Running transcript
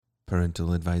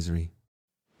Parental advisory.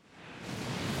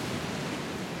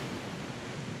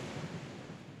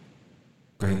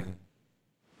 Great.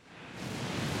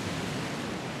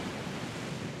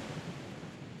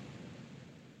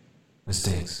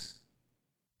 Mistakes.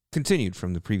 Continued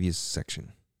from the previous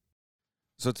section.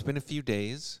 So it's been a few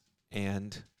days,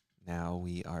 and now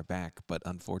we are back. But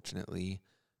unfortunately,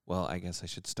 well, I guess I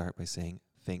should start by saying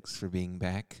thanks for being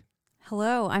back.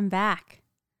 Hello, I'm back.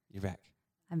 You're back.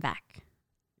 I'm back.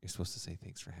 You're supposed to say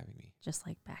thanks for having me. Just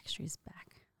like Backstreet's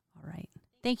back. All right.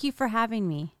 Thank you for having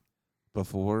me.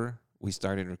 Before we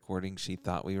started recording, she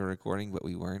thought we were recording, but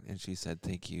we weren't. And she said,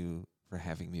 thank you for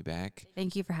having me back.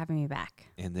 Thank you for having me back.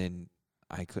 And then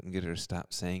I couldn't get her to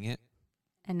stop saying it.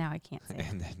 And now I can't say it.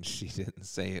 And then she didn't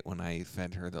say it when I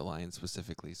fed her the line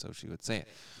specifically, so she would say it.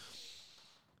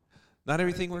 Not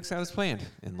everything works out as planned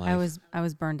in life. I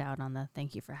was burned out on the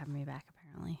thank you for having me back,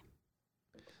 apparently.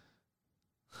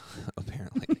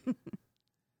 Apparently.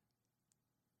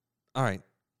 All right.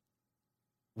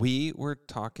 We were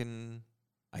talking,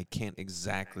 I can't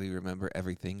exactly remember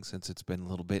everything since it's been a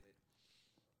little bit.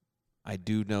 I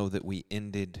do know that we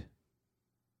ended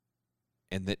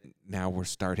and that now we're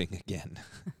starting again.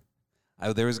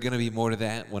 There was going to be more to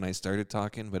that when I started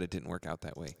talking, but it didn't work out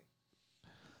that way.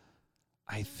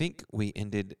 I think we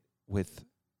ended with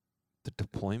the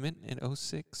deployment in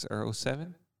 06 or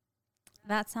 07.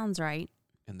 That sounds right.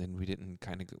 And then we didn't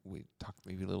we talked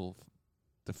maybe a little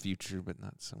the future, but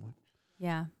not so much.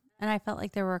 Yeah. And I felt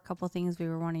like there were a couple things we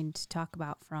were wanting to talk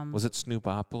about from... Was it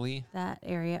Snoopopoly? That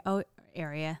area.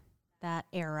 That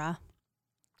era.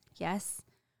 Yes.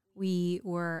 We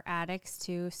were addicts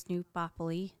to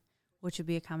Snoopopoly, which would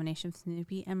be a combination of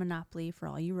Snoopy and Monopoly for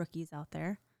all you rookies out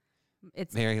there.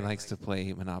 Mary likes to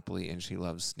play Monopoly, and she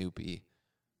loves Snoopy.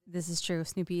 This is true.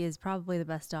 Snoopy is probably the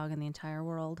best dog in the entire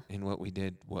world. And what we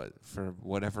did, for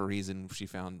whatever reason, she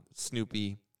found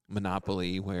Snoopy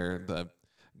Monopoly, where the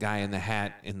guy in the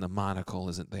hat in the monocle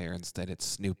isn't there. Instead, it's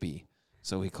Snoopy.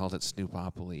 So we called it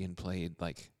Snoopopoly and played,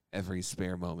 like, every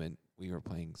spare moment we were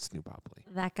playing Snoopopoly.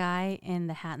 That guy in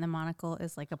the hat and the monocle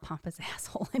is like a pompous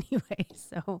asshole anyway,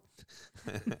 so.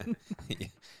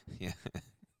 Yeah.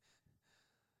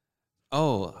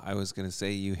 Oh, I was going to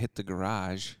say you hit the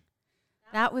garage.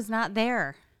 That was not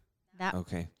there.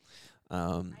 Okay.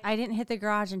 I didn't hit the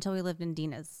garage until we lived in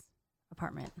Dina's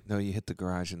apartment. No, you hit the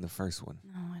garage in the first one.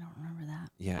 No, I don't remember that.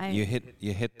 Yeah, you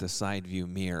hit the side view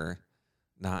mirror,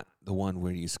 not the one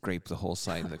where you scrape the whole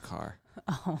side of the car.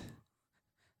 Oh.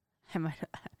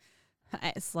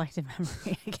 I selective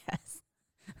memory, I guess.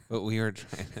 But we were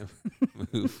trying to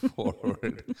move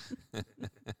forward.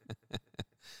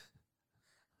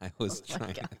 I was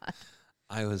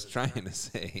trying to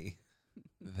say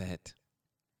that.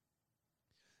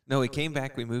 No, we came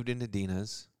back. We moved into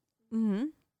Dina's. Mm-hmm.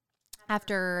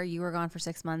 After you were gone for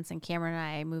 6 months, and Cameron and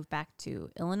I moved back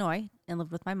to Illinois and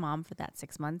lived with my mom for that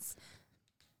 6 months.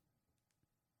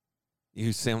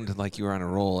 You sounded like you were on a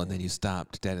roll, and then you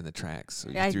stopped dead in the tracks. So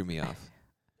you threw me off.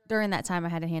 During that time, I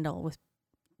had to handle with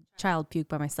child puke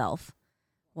by myself.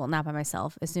 Well, not by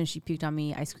myself. As soon as she puked on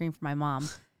me, I screamed for my mom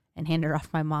and handed her off to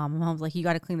my mom. My mom was like, you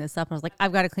got to clean this up. And I was like,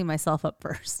 I've got to clean myself up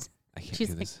first. I can't She's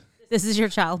do like, this. This is your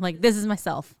child. I'm like, this is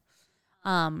myself.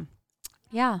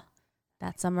 Yeah.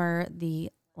 That summer,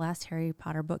 the last Harry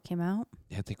Potter book came out.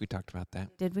 Yeah, I think we talked about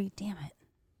that. Did we? Damn it.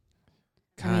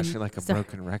 Gosh, you're like a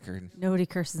broken record. Nobody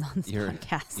curses on this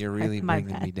podcast. You're really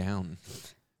bringing me down.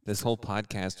 This whole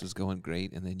podcast was going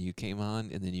great, and then you came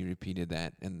on, and then you repeated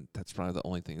that, and that's probably the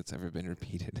only thing that's ever been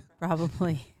repeated.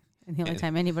 Probably. And the only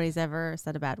time anybody's ever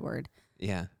said a bad word.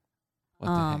 Yeah. What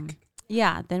the heck?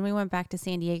 Yeah. Then we went back to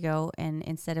San Diego, and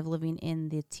instead of living in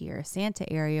the Tierra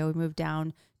Santa area, we moved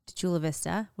down to Chula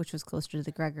Vista, which was closer to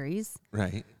the Gregory's.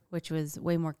 Right. Which was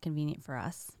way more convenient for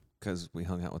us. Because we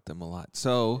hung out with them a lot.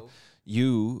 So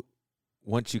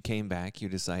once you came back, you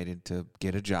decided to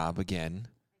get a job again.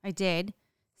 I did.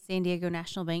 San Diego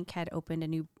National Bank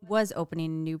was opening a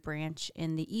new branch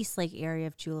in the East Lake area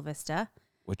of Chula Vista.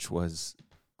 Which was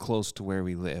close to where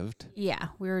we lived. Yeah,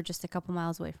 we were just a couple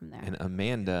miles away from there. And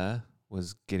Amanda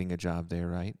was getting a job there,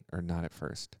 right? Or not at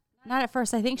first? Not at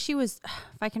first. I think she was,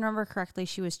 if I can remember correctly,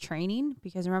 she was training.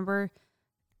 Because remember,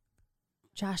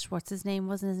 Josh, what's his name?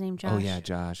 Wasn't his name Josh? Oh, yeah,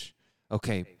 Josh.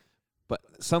 Okay. But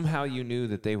somehow you knew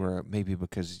that they were, maybe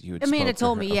because you had Amanda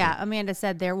told me, okay. yeah. Amanda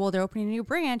said they're opening a new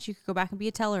branch. You could go back and be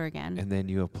a teller again. And then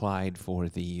you applied for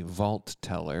the vault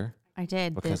teller. I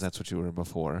did. Because that's what you were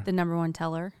before. The number one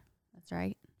teller. That's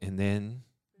right. And then?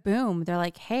 Boom. They're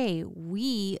like, hey,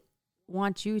 we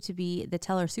want you to be the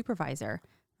teller supervisor.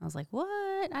 I was like, what?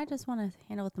 I just want to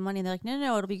handle with the money. And they're like,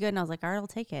 no, it'll be good. And I was like, all right, I'll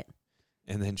take it.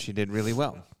 And then she did really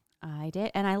well. I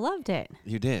did, and I loved it.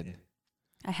 You did.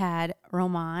 I had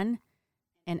Roman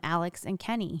and Alex and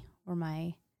Kenny were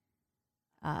my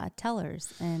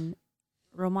tellers, and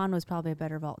Roman was probably a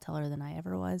better vault teller than I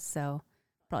ever was, so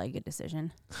probably a good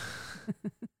decision.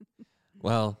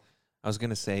 Well, I was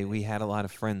going to say we had a lot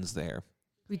of friends there,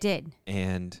 We did.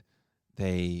 and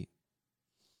they.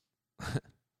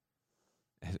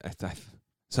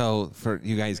 So for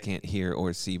you guys can't hear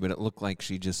or see, but it looked like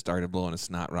she just started blowing a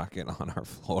snot rocket on our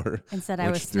floor, And said I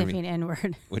was Which threw me- sniffing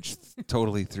inward. which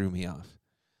totally threw me off.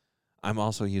 I'm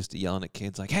also used to yelling at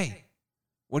kids like, "Hey,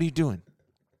 what are you doing?"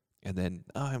 And then,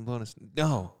 "Oh, I'm blowing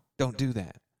no, don't do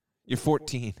that. You're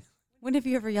 14." When have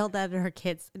you ever yelled that at our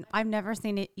kids? And I've never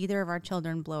seen either of our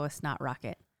children blow a snot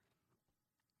rocket.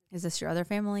 Is this your other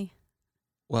family?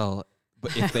 Well,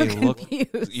 but if they I'm look,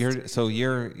 confused.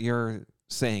 you're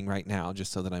saying right now,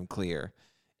 just so that I'm clear,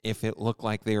 if it looked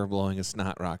like they were blowing a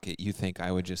snot rocket, you think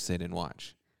I would just sit and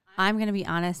watch? I'm going to be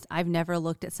honest. I've never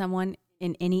looked at someone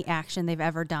in any action they've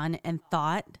ever done and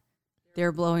thought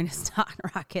they're blowing a snot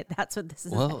rocket. That's what this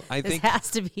is. Well, I this think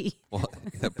has to be. well,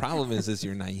 the problem is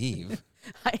you're naive.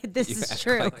 This You is act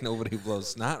true. Like nobody blows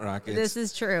snot rockets. This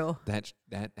is true. that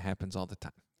happens all the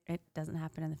time. It doesn't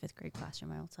happen in the 5th grade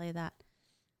classroom. I will tell you that.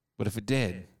 But if it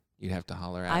did, you'd have to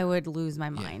holler out. I would lose my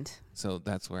mind. So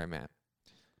that's where I'm at.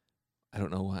 I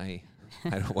don't know why.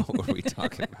 What were we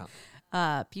talking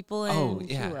about? People in Oh,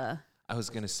 yeah. Chula. I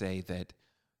was going to say that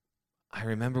I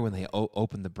remember when they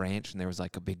opened the branch and there was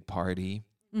like a big party,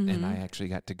 and I actually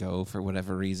got to go for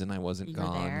whatever reason. I wasn't You were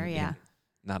gone. there, and yeah.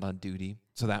 not on duty.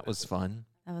 So that was fun.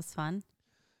 That was fun.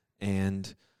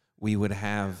 And we would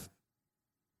have,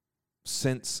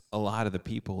 since a lot of the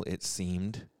people, it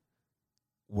seemed,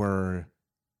 were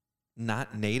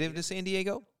not native to San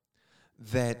Diego,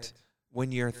 that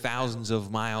when you're thousands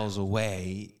of miles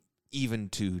away, even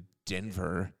to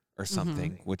Denver or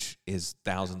something, which is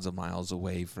thousands of miles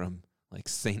away from like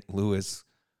St. Louis,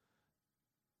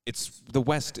 it's the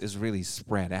West is really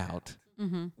spread out,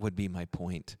 would be my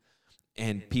point.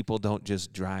 And people don't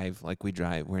just drive like we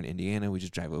drive. We're in Indiana. We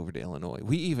just drive over to Illinois.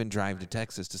 We even drive to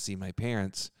Texas to see my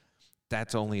parents.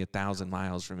 That's only 1,000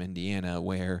 miles from Indiana,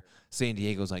 where San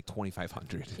Diego's like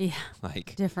 2,500. Yeah.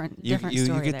 Like Different you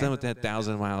story get there. done with that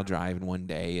 1,000-mile drive in one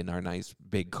day in our nice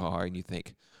big car, and you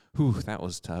think, "Whew, that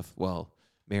was tough." Well,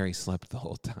 Mary slept the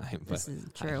whole time, but This is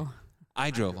true. I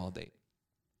drove all day.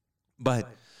 But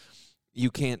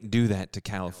you can't do that to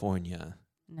California.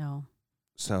 No.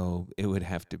 So it would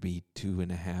have to be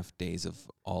 2.5 days of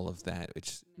all of that,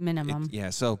 which Minimum. yeah.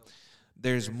 So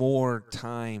there's more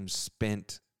time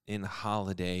spent in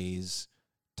holidays,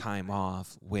 time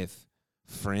off with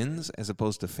friends as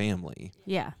opposed to family.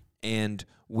 Yeah. And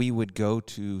we would go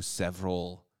to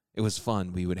several. It was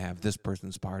fun. We would have this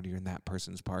person's party and that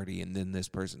person's party and then this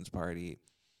person's party.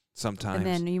 Sometimes And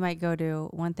then you might go to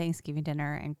one Thanksgiving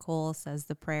dinner and Cole says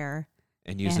the prayer.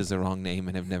 and uses the wrong name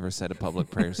and have never said a public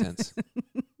prayer since.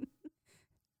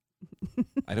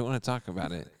 I don't want to talk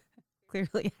about it.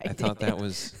 Clearly, I thought did. that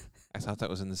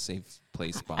was in the safe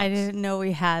place box. I didn't know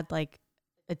we had like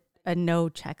a no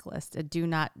checklist, a do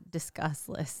not discuss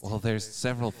list. Well, there's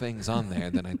several things on there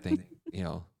that I think,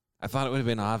 I thought it would have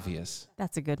been obvious.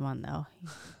 That's a good one, though.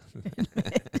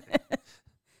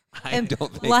 I And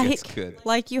don't think it's good.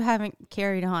 Like you haven't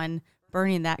carried on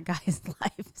burning that guy's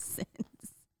life since.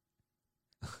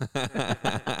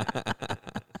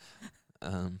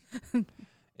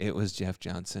 It was Jeff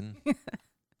Johnson.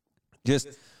 Just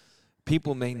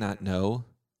people may not know.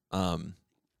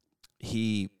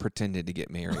 He pretended to get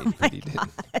married, but he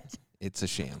didn't. It's a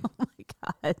sham. Oh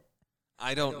my God.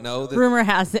 I don't know that. Rumor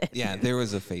has it. Yeah, there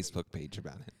was a Facebook page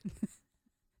about it.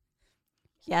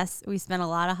 Yes, we spent a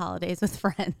lot of holidays with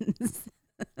friends.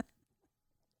 Oh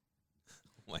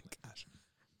my gosh.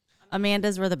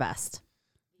 Amanda's were the best.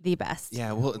 The best.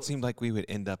 Yeah, well, it seemed like we would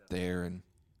end up there, and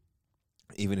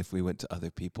even if we went to other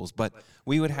people's, but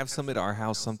we would have some at our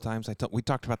house sometimes. We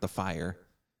talked about the fire,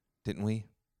 didn't we?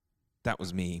 That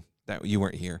was me. That you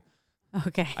weren't here.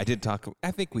 Okay. I did talk.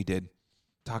 I think we did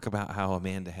talk about how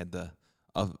Amanda had the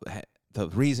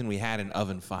reason we had an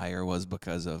oven fire was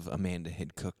because of Amanda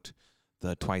had cooked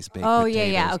the twice baked Oh,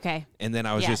 potatoes. yeah. Okay. And then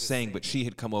I was Yes. just saying, but she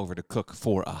had come over to cook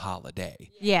for a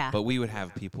holiday. Yeah. But we would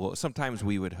have people. Sometimes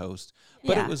we would host,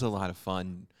 but Yeah. it was a lot of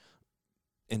fun.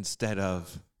 Instead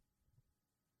of,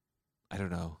 I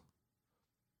don't know.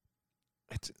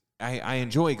 I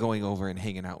enjoy going over and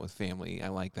hanging out with family. I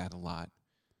like that a lot.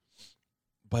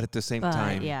 But at the same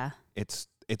time, yeah. it's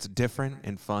different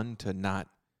and fun to not.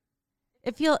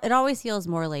 It always feels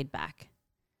more laid back.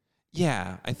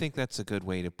 Yeah, I think that's a good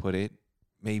way to put it.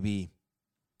 Maybe,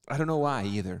 I don't know why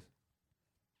either.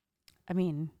 I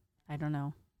mean, I don't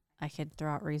know. I could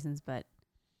throw out reasons, but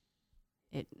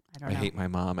I don't I know. hate my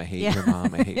mom. I hate Yeah. your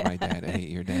mom. I hate my dad. I hate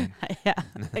your dad. Yeah,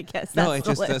 I guess No, that's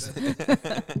it the just list.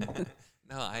 doesn't.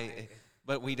 No,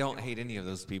 but we don't hate any of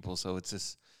those people. So it's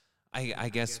just, I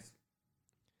guess,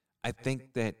 I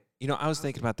think that, I was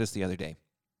thinking about this the other day.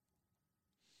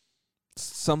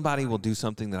 Somebody will do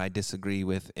something that I disagree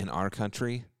with in our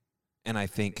country, and I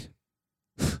think,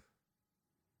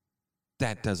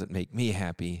 that doesn't make me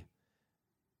happy.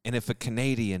 And if a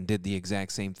Canadian did the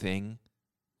exact same thing,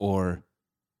 or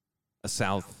a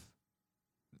South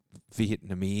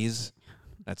Vietnamese,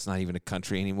 that's not even a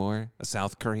country anymore, a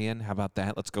South Korean, how about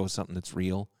that? Let's go with something that's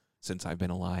real since I've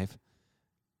been alive.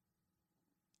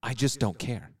 I just don't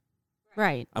care.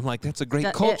 Right. I'm like, that's a great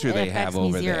It- culture it they affects have me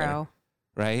over there. zero.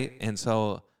 Right? And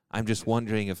so I'm just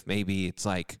wondering if maybe it's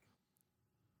like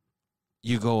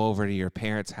you go over to your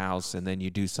parents' house and then you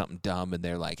do something dumb and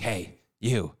they're like, hey,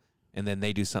 you. And then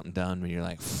they do something dumb and you're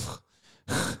like,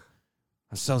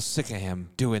 I'm so sick of him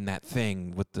doing that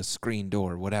thing with the screen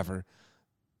door, whatever.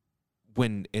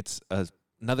 When it's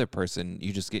another person,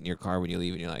 you just get in your car when you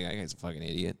leave and you're like, that guy's a fucking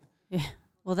idiot. Yeah.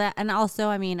 Well, that, and also,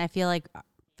 I mean, I feel like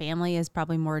family is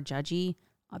probably more judgy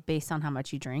based on how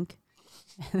much you drink.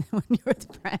 When you're with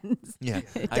friends. Yeah,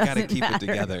 it I got to doesn't keep matter. it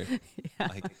together. Yeah.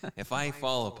 Like, if I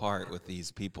fall apart with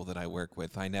these people that I work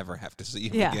with, I never have to see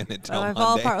them Yeah. again until If I Monday.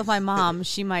 fall apart with my mom,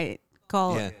 she might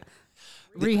call Yeah.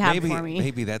 rehab maybe, for me.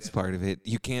 Maybe that's part of it.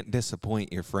 You can't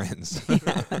disappoint your friends.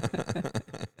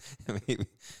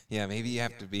 maybe you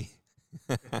have to be.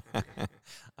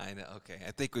 I know. Okay,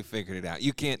 I think we figured it out.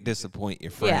 You can't disappoint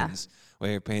your Yeah. friends.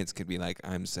 Where your parents could be like,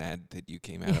 "I'm sad that you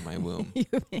came out of my womb."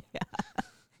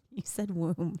 You said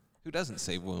womb. Who doesn't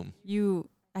say womb?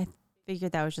 I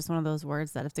figured that was just one of those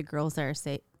words that if the girls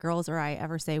or I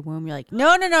ever say womb, you're like,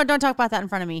 no, don't talk about that in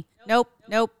front of me. Nope.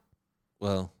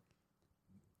 Well,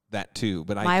 that too.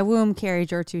 But My womb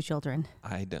carried your 2 children.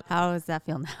 I don't. How does that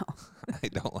feel now? I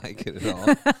don't like it at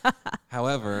all.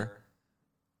 However,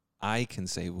 I can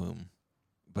say womb,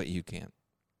 but you can't.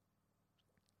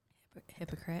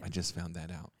 Hypocrite. I just found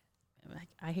that out.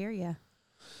 I hear you.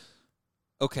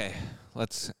 Okay,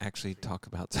 let's actually talk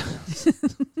about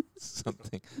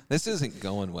something. This isn't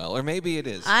going well, or maybe it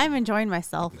is. I'm enjoying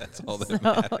myself. That's all that So-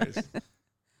 matters.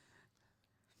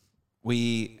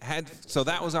 So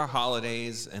that was our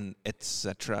holidays and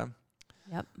etc.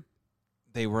 Yep.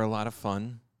 They were a lot of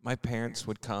fun. My parents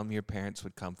would come. Your parents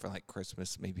would come for like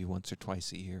Christmas, maybe once or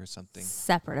twice a year or something.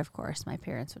 Separate, of course. My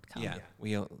parents would come. Yeah,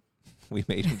 we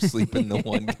made them sleep in the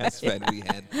one guest bed we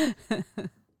had.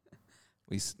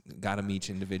 We got them each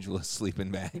individual a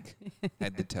sleeping bag,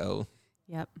 head to toe.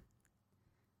 Yep.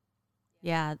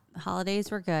 Yeah, holidays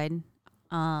were good.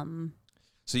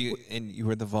 So you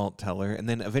were the vault teller, and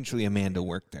then eventually Amanda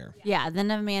worked there. Yeah, then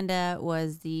Amanda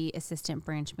was the assistant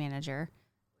branch manager,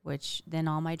 which then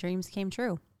all my dreams came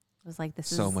true. It was like,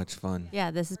 this is So much fun.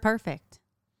 Yeah, this is perfect.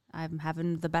 I'm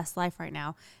having the best life right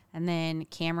now. And then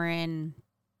Cameron,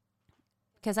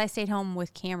 because I stayed home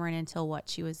with Cameron until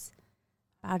she was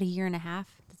about 1.5 years.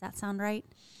 Does that sound right?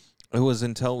 It was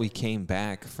until we came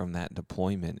back from that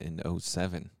deployment in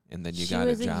 2007, and then you got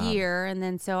a job. She was a year, and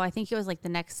then so I think it was like the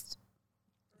next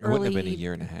It wouldn't have been early- 1.5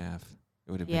 years.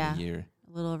 It would have Yeah. been a year.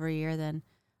 a little over a year then.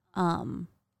 And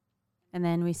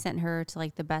then we sent her to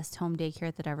like the best home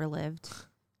daycare that ever lived.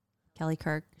 Kelly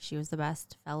Kirk, she was the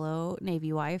best fellow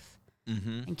Navy wife.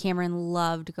 Mm-hmm. And Cameron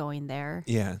loved going there,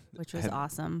 Yeah. which was Had-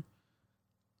 awesome.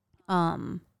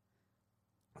 I'd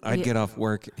Yeah. get off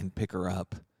work and pick her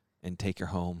up and take her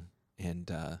home.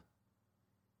 And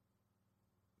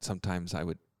sometimes I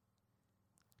would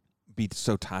be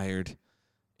so tired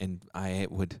and I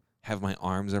would have my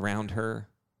arms around her.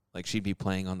 Like she'd be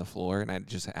playing on the floor and I'd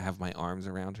just have my arms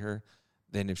around her.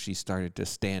 Then if she started to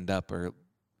stand up or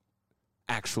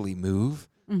actually move,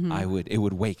 Mhm. it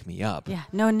would wake me up. Yeah,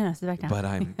 no, sit back down.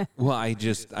 But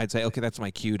I'd say, okay, that's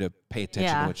my cue to pay attention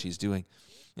Yeah. to what she's doing.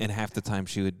 And half the time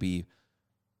she would be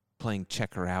playing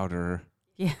checker out, or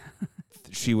Yeah.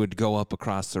 she would go up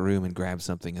across the room and grab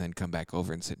something and then come back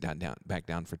over and sit back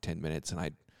down for 10 minutes. And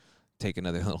I'd take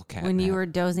another little cat When you nap. were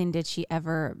dozing, did she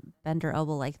ever bend her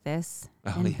elbow like this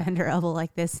Oh, and yeah. bend her elbow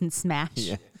like this and smash?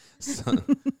 Yeah. So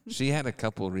she had a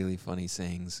couple really funny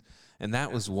sayings, and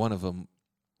that was one of them.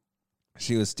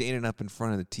 She was standing up in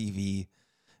front of the TV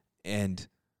and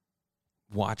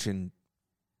watching,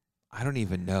 I don't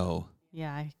even know,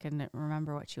 Yeah, I couldn't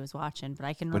remember what she was watching, but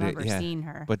I can But it- remember yeah. seeing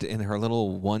her. but in her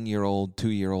little 1-year-old,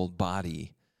 2-year-old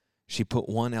body, she put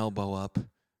one elbow up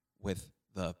with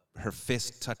her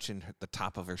fist touching the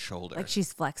top of her shoulder. Like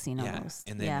she's flexing yeah. almost.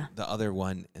 And then the other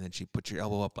one, and then she put your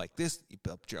elbow up like this. You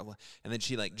put your elbow, and then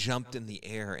she like jumped in the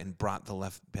air and brought the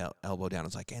left elbow down. It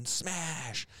was like, and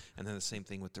smash. And then the same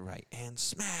thing with the right, and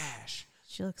smash.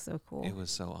 She looks so cool. It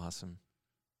was so awesome.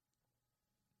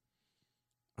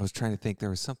 I was trying to think. There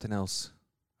was something else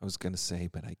I was going to say,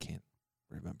 but I can't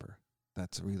remember.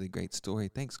 That's a really great story.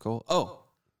 Thanks, Cole. Oh,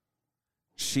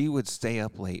 she would stay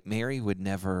up late. Mary would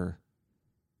never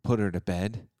put her to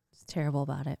bed. It's terrible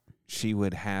about it. She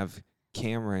would have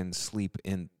Cameron sleep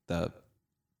in the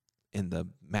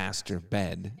master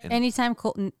bed. And Anytime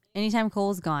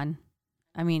Cole's gone,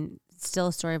 I mean, it's still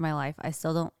a story of my life. I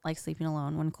still don't like sleeping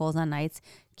alone. When Cole's on nights,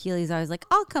 Keely's always like,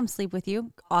 I'll come sleep with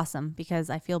you. Awesome, because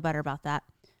I feel better about that.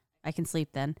 I can sleep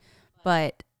then.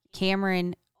 But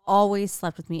Cameron always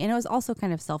slept with me. And it was also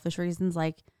kind of selfish reasons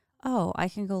like, oh, I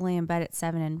can go lay in bed at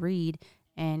 7 and read,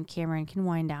 and Cameron can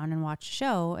wind down and watch a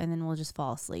show, and then we'll just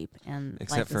fall asleep. And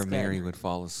except for Mary would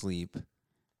fall asleep,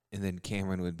 and then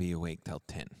Cameron would be awake till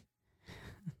 10.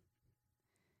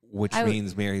 Which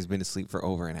means Mary's been asleep for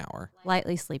over an hour.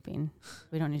 Lightly sleeping.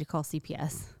 We don't need to call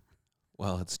CPS.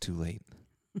 Well, it's too late.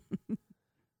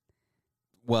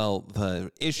 Well,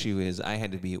 the issue is I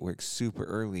had to be at work super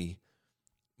early,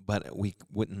 but I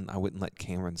wouldn't let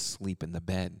Cameron sleep in the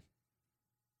bed.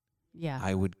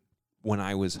 Yeah. When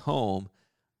I was home,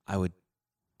 I would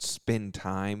spend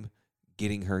time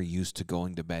getting her used to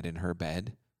going to bed in her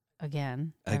bed.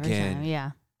 Again. Every time,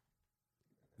 yeah.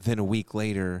 Then a week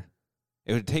later,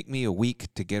 it would take me a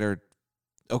week to get her,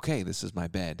 okay, this is my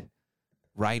bed.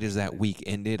 Right as that week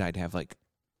ended, I'd have like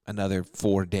another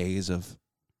 4 days of,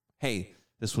 hey,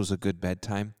 this was a good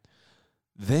bedtime.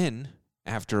 Then,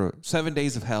 after 7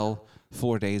 days of hell,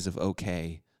 4 days of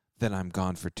okay, then I'm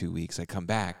gone for 2 weeks. I come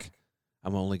back.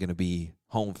 I'm only going to be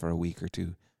home for a week or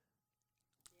two.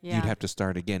 Yeah. You'd have to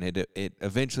start again. It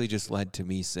eventually just led to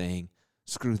me saying,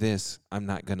 screw this. I'm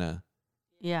not going to.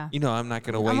 Yeah. I'm not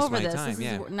going to waste my this. time.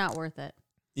 This is not worth it.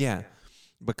 Yeah.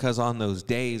 Because on those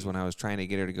days when I was trying to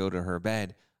get her to go to her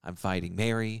bed, I'm fighting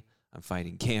Mary. I'm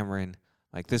fighting Cameron.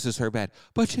 Like, this is her bed.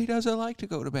 But she doesn't like to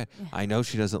go to bed. Yeah. I know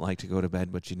she doesn't like to go to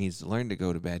bed, but she needs to learn to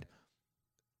go to bed.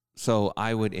 So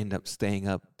I would end up staying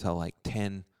up till like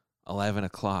 10, 11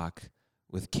 o'clock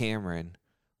with Cameron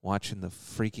watching the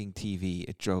freaking TV.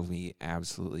 It drove me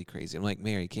absolutely crazy. I'm like,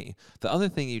 Mary, can't you? The other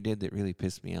thing you did that really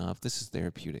pissed me off, this is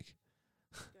therapeutic.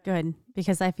 Good,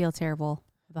 because I feel terrible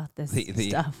about this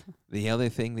stuff. The other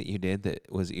thing that you did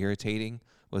that was irritating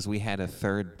was we had a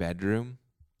third bedroom,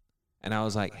 and I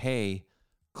was like, hey,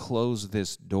 close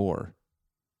this door.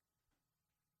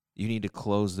 You need to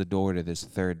close the door to this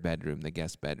third bedroom, the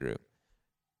guest bedroom.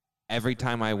 Every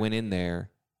time I went in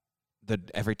there,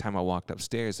 every time I walked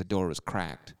upstairs, the door was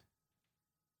cracked.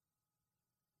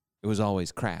 It was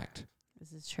always cracked.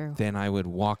 This is true. Then I would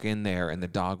walk in there, and the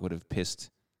dog would have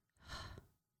pissed.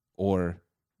 Or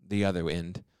the other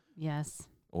end. Yes.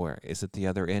 Or is it the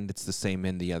other end? It's the same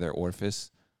end, the other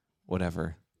orifice.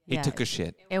 Whatever. He took a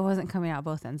shit. It wasn't coming out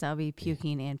both ends. That would be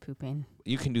puking and pooping.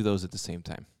 You can do those at the same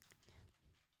time.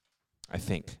 I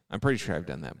think. I'm pretty sure I've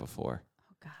done that before.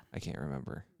 Oh, God. I can't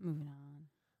remember. Moving on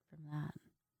from that.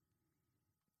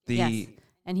 Yes.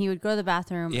 And he would go to the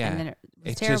bathroom, and then it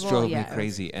was terrible. Just drove me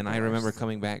crazy. And I remember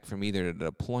coming back from either a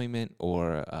deployment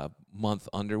or a month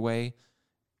underway.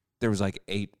 There was like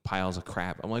 8 piles of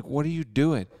crap. I'm like, what are you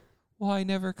doing? Well, I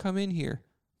never come in here.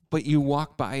 But you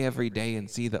walk by every day and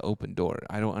see the open door.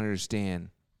 I don't understand.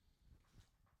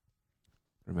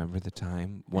 Remember the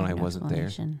time when I wasn't there?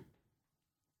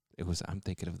 I'm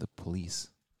thinking of the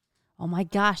police. Oh my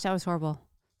gosh, that was horrible.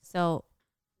 So,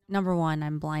 number one,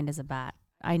 I'm blind as a bat.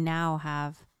 I now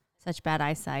have such bad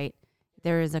eyesight.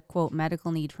 There is a, quote,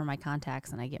 medical need for my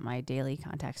contacts, and I get my daily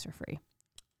contacts for free.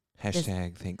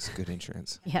 Hashtag thanks good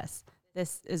insurance. Yes,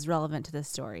 this is relevant to this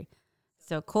story.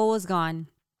 So Cole was gone.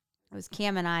 It was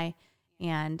Cam and I,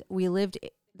 and we lived,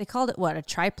 they called it what, a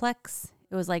triplex?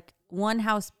 It was like one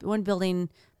house, one building,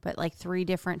 but like 3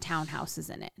 different townhouses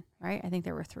in it, right? I think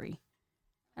there were 3.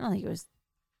 I don't think it was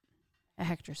a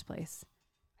Hector's place.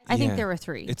 I think there were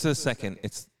 3. It's a second.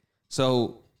 It's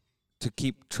so to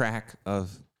keep track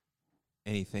of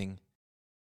anything.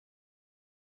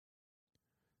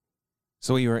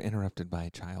 So we were interrupted by a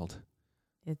child.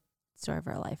 It's the story of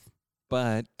our life.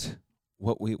 But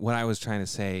what I was trying to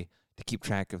say to keep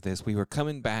track of this, we were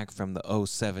coming back from the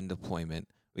 07 deployment.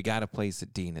 We got a place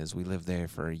at Dina's. We lived there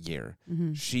for a year.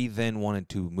 Mm-hmm. She then wanted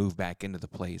to move back into the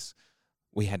place.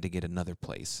 We had to get another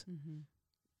place. Mm-hmm.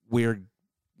 We're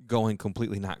going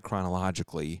completely not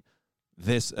chronologically.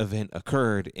 This event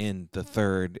occurred in the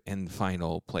third and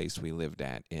final place we lived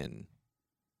at in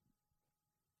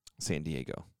San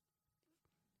Diego.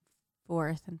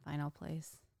 Fourth and final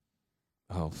place.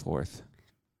 Oh, fourth.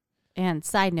 And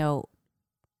side note,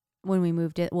 when we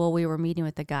moved it, we were meeting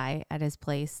with the guy at his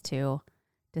place to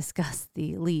discuss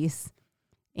the lease.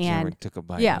 And Cameron took a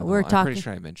bite. yeah, of the we're wall. I'm talking. pretty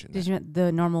sure I mentioned Did that. you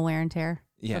the normal wear and tear?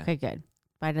 Yeah. Okay, good.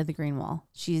 Bite of the green wall.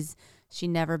 She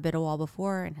never bit a wall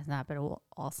before and has not bit a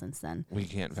wall since then. We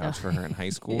can't vouch for her in high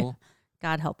school.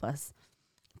 God help us.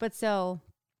 But so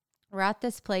we're at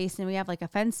this place and we have like a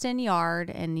fenced in yard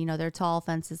and, they're tall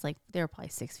fences. Like they're probably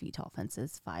 6 feet tall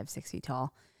fences, 5-6 feet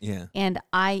tall. Yeah. And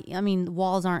I mean,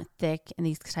 walls aren't thick in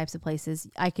these types of places.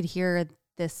 I could hear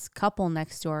this couple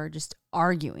next door just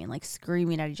arguing, like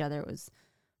screaming at each other. It was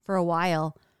for a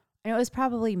while. And it was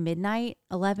probably midnight,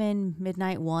 11,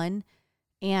 midnight 1.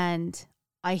 And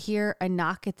I hear a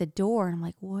knock at the door. And I'm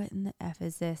like, what in the F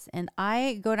is this? And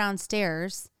I go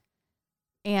downstairs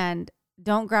and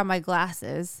don't grab my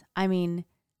glasses. I mean,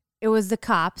 it was the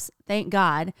cops, thank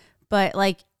God. But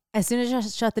like, as soon as I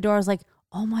shut the door, I was like,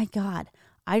 oh my God.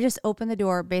 I just opened the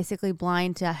door, basically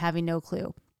blind to having no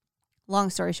clue. Long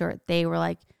story short, they were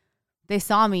like, they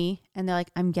saw me and they're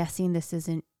like, I'm guessing this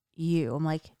isn't you. I'm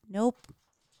like, nope.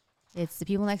 It's the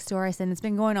people next door. I said, it's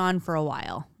been going on for a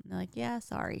while. And they're like, yeah,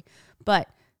 sorry. But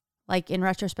like in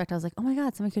retrospect, I was like, oh my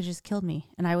God, somebody could have just killed me.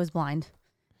 And I was blind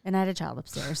and I had a child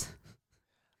upstairs.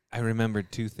 I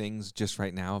remembered 2 things just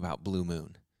right now about Blue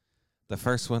Moon. The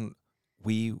first one,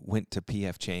 we went to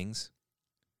P.F. Chang's.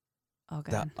 Oh,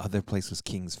 God. The other place was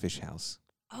King's Fish House.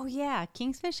 Oh, yeah.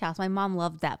 King's Fish House. My mom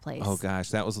loved that place. Oh,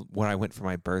 gosh. That was where I went for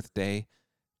my birthday.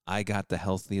 I got the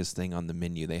healthiest thing on the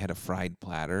menu. They had a fried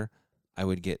platter. I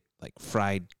would get like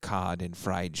fried cod and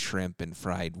fried shrimp and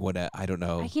fried I don't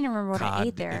know. I can't remember what cod. I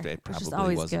ate there. It Which is probably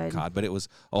always wasn't good. cod, but it was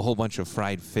a whole bunch of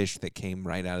fried fish that came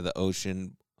right out of the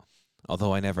ocean.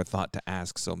 Although I never thought to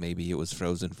ask, so maybe it was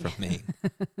frozen from me.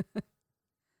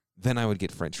 Then I would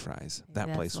get French fries. That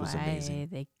That's place was why amazing.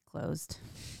 They closed.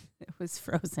 It was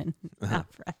frozen, not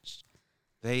fresh.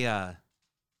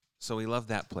 So we love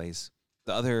that place.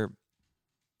 The other,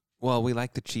 we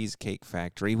like the Cheesecake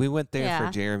Factory. We went there for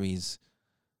Yeah. Jeremy's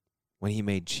when he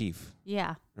made Chief.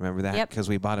 Yeah. Remember that? Yep. Because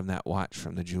we bought him that watch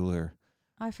from the jeweler.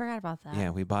 Oh, I forgot about that. Yeah,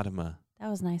 we bought him a That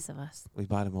was nice of us.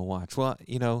 watch. Well,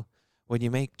 when you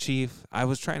make Chief, I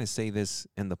was trying to say this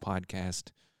in the podcast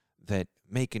that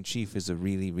making Chief is a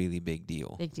really, really big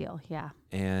deal. Big deal. Yeah.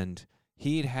 And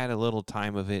he'd had a little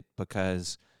time of it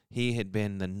because he had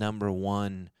been the number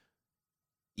 1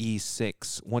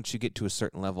 E6. Once you get to a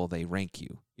certain level, they rank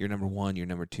you. You're number 1, you're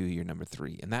number 2, you're number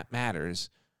 3. And that matters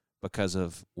because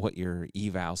of what your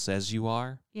eval says you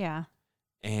are. Yeah.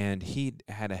 And he'd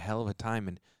had a hell of a time.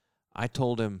 And I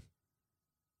told him,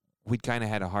 we'd kind of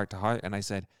had a heart-to-heart, and I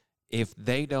said, if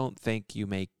they don't think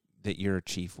that you're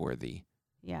Chief worthy,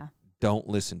 Yeah. don't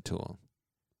listen to them.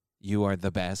 You are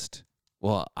the best.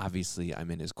 Well, obviously,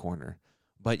 I'm in his corner.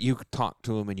 But you talk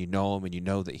to him, and you know him, and you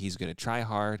know that he's going to try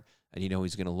hard, and you know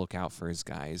he's going to look out for his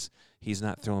guys. He's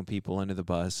not throwing people under the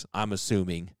bus, I'm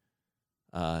assuming.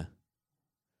 I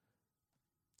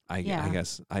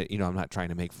guess I'm not trying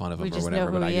to make fun of him We or just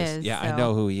whatever, know but who he is, I so.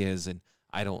 know who he is, and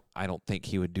I don't think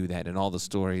he would do that. And all the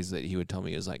stories that he would tell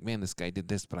me is like, man, this guy did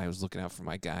this, but I was looking out for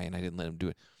my guy, and I didn't let him do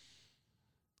it.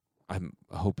 I'm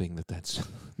hoping that that's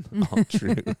all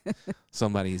true.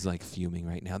 Somebody's like fuming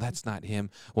right now. That's not him.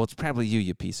 Well, it's probably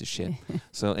you piece of shit.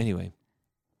 So anyway,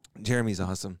 Jeremy's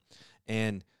awesome,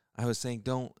 and I was saying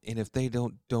don't. And if they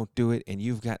don't do it, and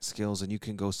you've got skills, and you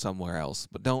can go somewhere else,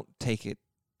 but don't take it.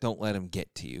 Don't let him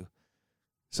get to you.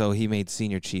 So he made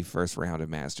Senior Chief first round and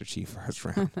Master Chief first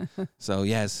round. So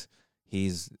yes,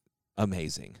 he's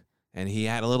amazing, and he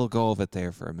had a little go of it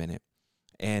there for a minute.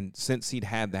 And since he'd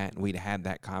had that and we'd had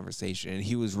that conversation and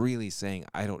he was really saying,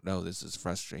 I don't know, this is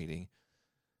frustrating,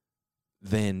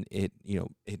 then it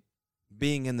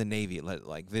being in the Navy,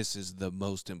 like this is the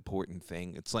most important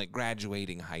thing. It's like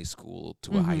graduating high school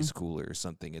to a high schooler or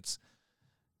something. It's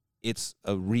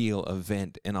a real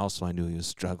event. And also I knew he was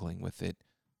struggling with it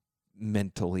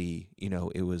mentally.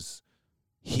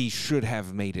 He should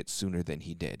have made it sooner than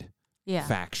he did. Yeah.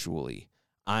 Factually.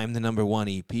 I'm the number 1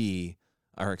 EP.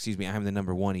 I'm the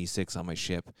number 1 E6 on my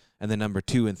ship, and the number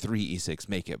 2 and 3 E6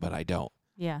 make it, but I don't.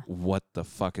 Yeah. What the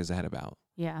fuck is that about?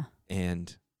 Yeah.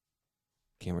 And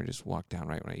Cameron just walked down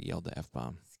right when I yelled the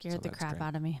F-bomb. Scared the crap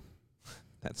out of me.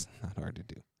 That's not hard to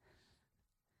do.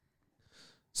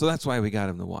 So that's why we got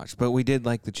him to watch. But we did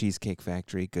like the Cheesecake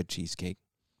Factory. Good cheesecake.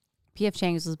 P.F.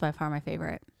 Chang's was by far my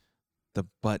favorite.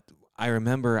 But I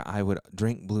remember I would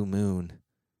drink Blue Moon,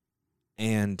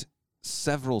 and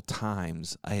several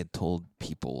times I had told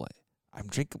people, I'm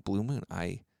drinking Blue Moon.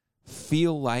 I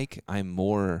feel like I'm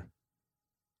more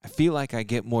I feel like I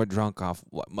get more drunk off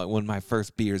when my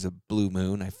first beer is a Blue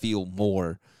Moon. I feel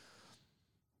more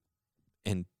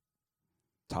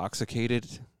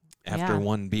intoxicated after Yeah.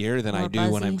 one beer than I More do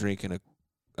when I'm buzzy. drinking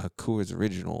a Coors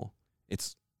Original.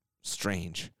 It's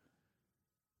strange.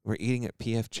 We're eating at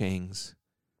P.F. Chang's.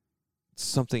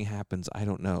 Something happens, I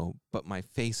don't know, but my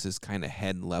face is kind of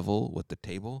head level with the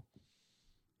table.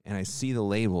 And I see the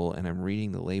label, and I'm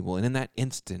reading the label. And in that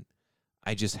instant,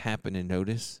 I just happen to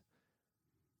notice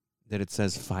that it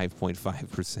says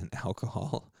 5.5%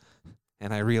 alcohol.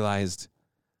 And I realized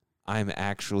I'm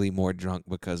actually more drunk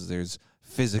because there's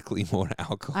physically more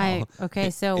alcohol.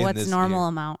 So in what's this normal beer.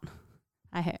 amount?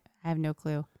 I have no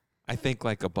clue. I think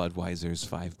like a Budweiser's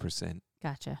 5%.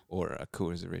 Gotcha. Or a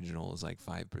Coors Original is like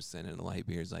 5%, and a light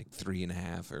beer is like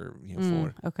 3.5 or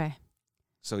 4. Okay.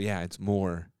 So yeah, it's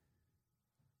more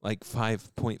like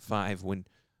 5.5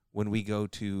 when we go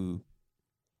to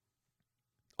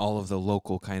all of the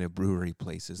local kind of brewery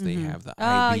places. They Mhm. have the Oh,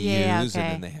 IBUs, yeah, and okay.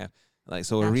 then they have like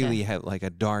so. It Gotcha. really have like a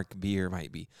dark beer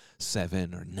might be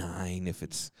 7 or 9 if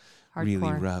it's really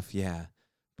Hardcore. rough. Yeah,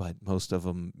 but most of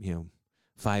them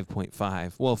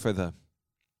 5.5. Well, for the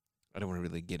I don't want to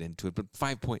really get into it, but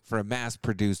for a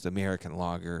mass-produced American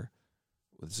lager,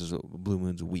 this is Blue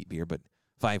Moon's a wheat beer, but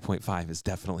 5.5 is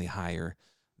definitely higher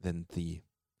than the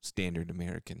standard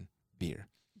American beer.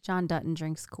 John Dutton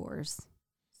drinks Coors.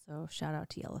 So shout out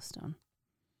to Yellowstone.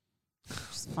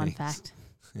 Just a fun Thanks. fact.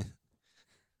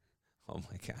 Oh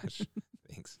my gosh,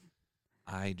 thanks.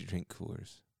 I drink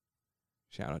Coors.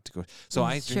 Shout out to Coors. So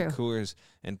I It's drink true. Coors,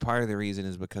 and part of the reason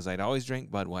is because I'd always drank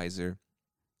Budweiser.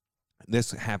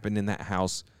 This happened in that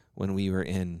house when we were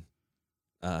in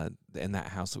that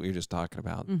house that we were just talking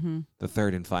about, Mm-hmm. the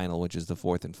third and final, which is the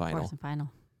fourth and final. Fourth and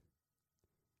final.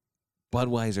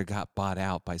 Budweiser got bought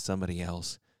out by somebody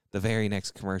else. The very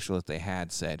next commercial that they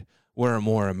had said, "We're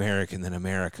more American than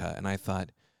America." And I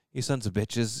thought, you sons of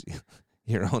bitches,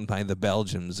 you're owned by the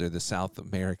Belgians or the South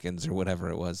Americans or whatever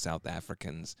it was, South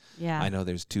Africans. Yeah. I know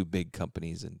there's two big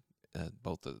companies, and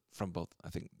from both. I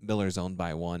think Miller's owned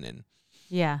by one, and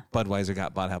Yeah. Budweiser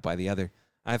got bought out by the other.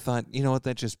 I thought, you know what,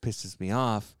 that just pisses me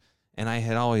off. And I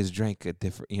had always drank a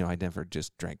different, I never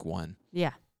just drank one.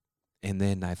 Yeah. And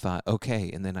then I thought,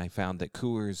 okay. And then I found that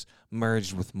Coors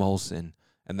merged with Molson,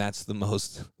 and that's the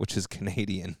most, which is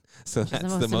Canadian. So Which is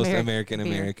that's the most American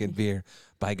American beer.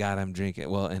 By God, I'm drinking.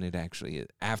 Well, and it actually is.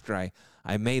 After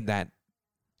I made that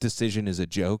decision as a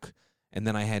joke, and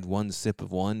then I had one sip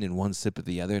of one and one sip of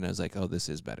the other, and I was like, oh, this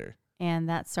is better. And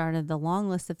that started the long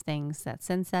list of things that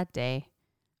since that day,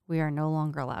 we are no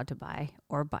longer allowed to buy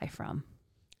or buy from.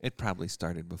 It probably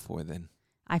started before then.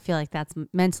 I feel like that's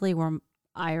mentally where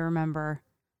I remember,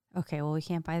 okay, well, we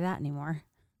can't buy that anymore.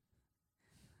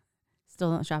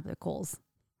 Still don't shop at Kohl's.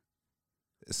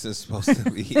 This is supposed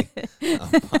to be a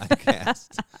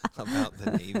podcast about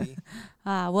the Navy.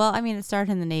 Well, I mean, it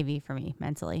started in the Navy for me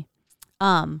mentally.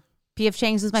 P.F.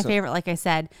 Chang's was my favorite, like I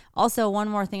said. Also, one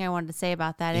more thing I wanted to say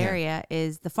about that area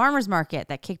is the farmer's market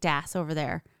that kicked ass over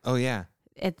there. Oh, yeah.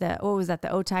 At the, what was that, the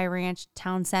Otay Ranch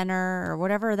Town Center or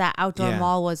whatever that outdoor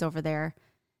mall was over there.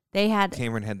 They had...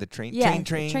 Cameron had the train.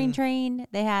 Train.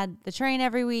 They had the train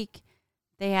every week.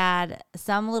 They had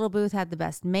some little booth had the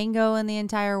best mango in the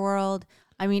entire world.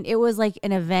 I mean, it was like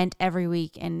an event every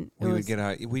week, and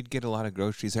we'd get a lot of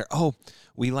groceries there. Oh,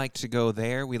 we like to go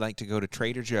there. We like to go to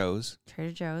Trader Joe's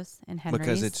and Henry's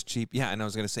because it's cheap. Yeah, and I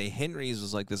was gonna say Henry's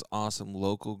was like this awesome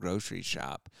local grocery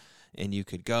shop, and you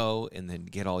could go and then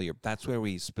get all your. That's where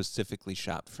we specifically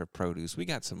shopped for produce. We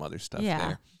got some other stuff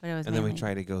there, but it was and then we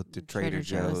tried to go to Trader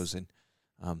Joe's, and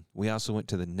we also went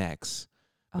to the Nex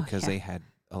because they had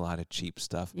a lot of cheap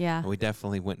stuff. Yeah. And we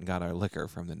definitely went and got our liquor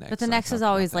from the Nex. But the Nex is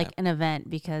always like an event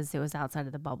because it was outside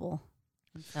of the bubble.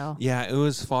 So yeah, it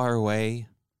was far away.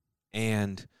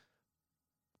 And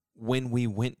when we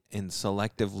went and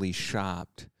selectively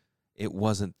shopped, it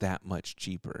wasn't that much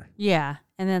cheaper. Yeah.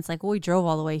 And then it's like, well, we drove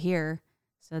all the way here.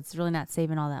 So it's really not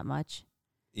saving all that much.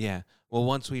 Yeah. Well,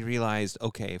 once we realized,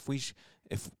 okay,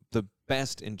 if the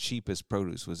best and cheapest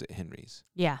produce was at Henry's.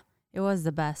 Yeah. It was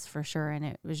the best for sure. And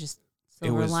it was just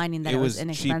silver lining that it was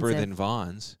inexpensive. Cheaper than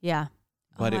Vaughn's. Yeah.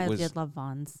 But I did love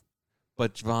Vaughn's.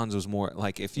 But Vaughn's was more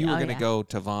like if you were going to go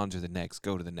to Vaughn's or the Nex,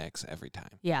 go to the Nex every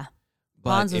time. Yeah.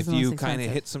 But if you kind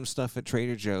of hit some stuff at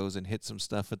Trader Joe's and hit some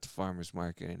stuff at the farmer's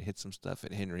market and hit some stuff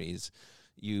at Henry's,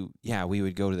 we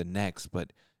would go to the Nex,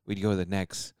 but we'd go to the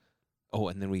Nex. Oh,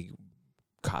 and then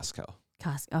Costco.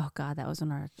 Oh, God, that was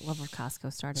when our love of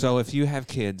Costco started. So if you have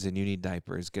kids and you need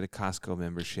diapers, get a Costco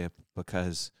membership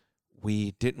because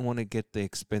we didn't want to get the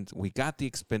expensive. We got the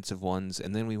expensive ones,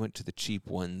 and then we went to the cheap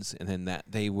ones, and then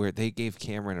they gave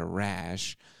Cameron a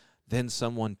rash then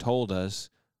someone told us,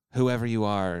 whoever you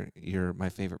are, you're my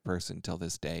favorite person till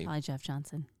this day. Probably Jeff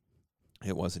Johnson.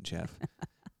 It wasn't Jeff.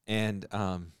 And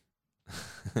that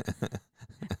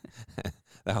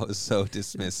was so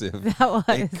dismissive. That was.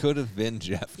 It could have been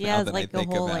Jeff. Yeah, now it's that like I a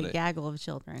think whole about like it. gaggle of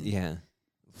children. Yeah,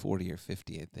 40 or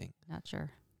 50, I think. Not sure.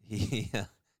 Yeah.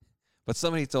 But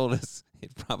somebody told us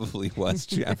it probably was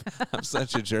Jeff. I'm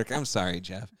such a jerk. I'm sorry,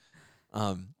 Jeff.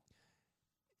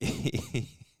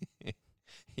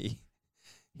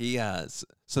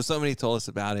 So somebody told us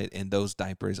about it, and those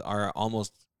diapers are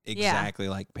almost exactly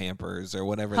like Pampers or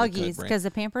whatever. Huggies, because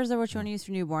the Pampers are what you want to use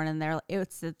for newborn, and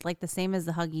it's like the same as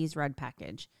the Huggies Red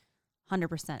package.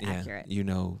 100% accurate. You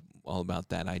know all about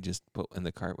that. I just put in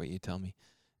the cart what you tell me.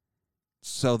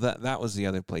 So that was the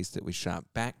other place that we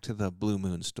shopped. Back to the Blue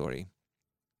Moon story.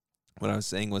 What I was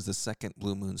saying was the second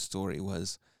Blue Moon story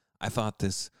was I thought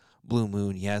this Blue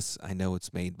Moon, yes, I know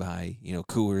it's made by,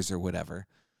 Coors or whatever.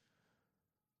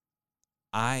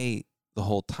 I, the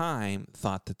whole time,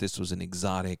 thought that this was an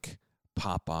exotic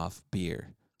pop-off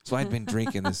beer. So I'd been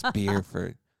drinking this beer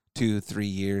for 2, 3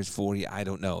 years, 40, I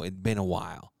don't know. It'd been a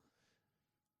while.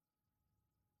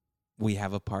 We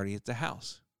have a party at the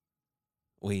house.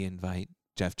 We invite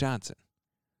Jeff Johnson.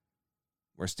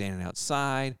 We're standing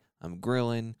outside. I'm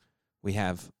grilling. We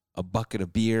have a bucket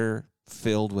of beer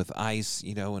filled with ice,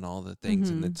 and all the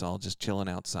things, and it's all just chilling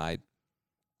outside.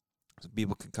 So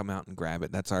people can come out and grab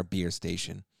it. That's our beer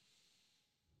station.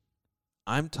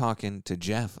 I'm talking to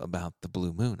Jeff about the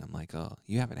Blue Moon. I'm like, oh,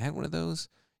 you haven't had one of those?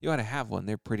 You ought to have one.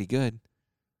 They're pretty good.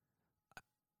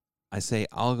 I say,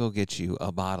 I'll go get you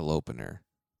a bottle opener,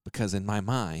 because in my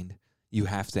mind, you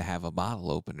have to have a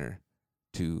bottle opener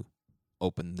to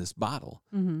open this bottle.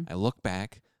 Mm-hmm. I look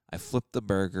back. I flipped the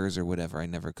burgers or whatever. I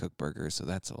never cook burgers, so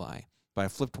that's a lie. But I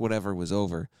flipped whatever was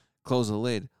over, close the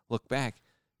lid, look back.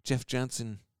 Jeff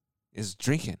Johnson is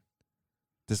drinking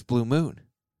this Blue Moon.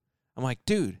 I'm like,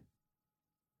 dude,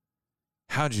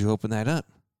 how'd you open that up?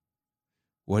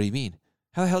 What do you mean?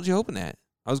 How the hell did you open that?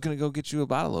 I was going to go get you a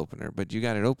bottle opener, but you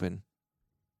got it open.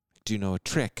 Do you know a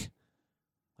trick?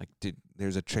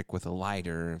 There's a trick with a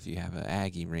lighter if you have an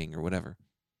Aggie ring or whatever.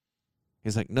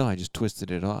 He's like, no, I just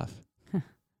twisted it off. I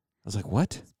was like,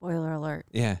 what? Spoiler alert.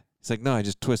 Yeah. He's like, no, I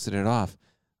just twisted it off.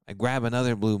 I grab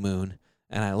another Blue Moon,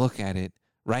 and I look at it.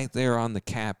 Right there on the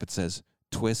cap, it says,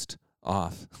 twist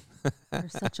off. You're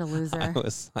such a loser. I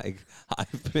was like,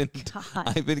 I've been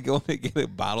going to get a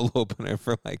bottle opener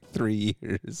for like 3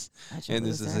 years. And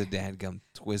this is a dadgum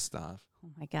twist off. Oh,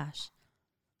 my gosh.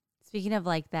 Speaking of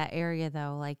like that area,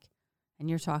 though, and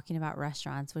you're talking about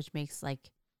restaurants, which makes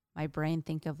like my brain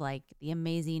think of like the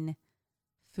amazing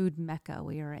food mecca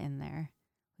we were in there.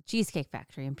 Cheesecake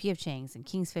Factory and P.F. Chang's and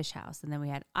King's Fish House. And then we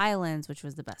had Islands, which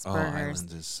was the best burgers.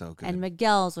 Islands is so good. And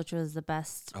Miguel's, which was the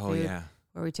best food. Yeah.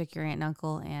 Where we took your aunt and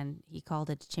uncle, and he called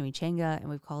it chimichanga, and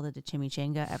we've called it a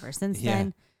chimichanga ever since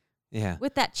then. Yeah.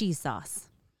 With that cheese sauce.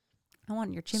 I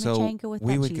want your chimichanga with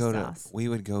that cheese sauce. We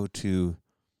would go to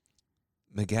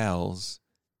Miguel's.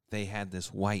 They had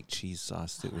this white cheese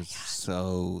sauce that was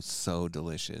so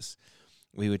delicious.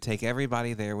 We would take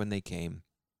everybody there when they came.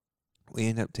 We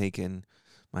ended up taking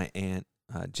my aunt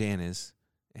Janice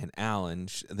and Alan.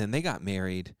 Then they got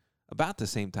married about the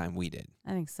same time we did.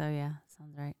 I think so, yeah.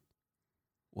 Sounds right.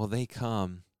 Well, they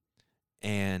come,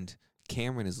 and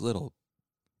Cameron is little.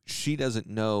 She doesn't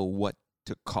know what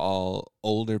to call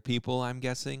older people, I'm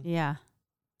guessing. Yeah.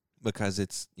 Because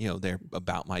it's, they're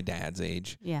about my dad's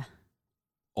age. Yeah.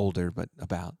 Older, but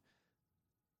about.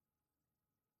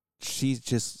 She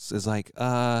just is like,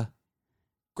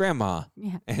 Grandma.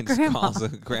 Yeah. And just calls her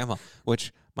Grandma,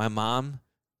 which my mom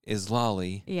is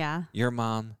Lolly. Yeah. Your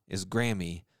mom is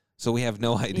Grammy. So we have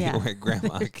no idea where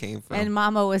Grandma came from. And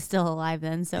Mama was still alive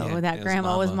then, so that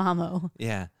Grandma was Mamo.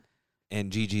 Yeah.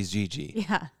 And Gigi's Gigi.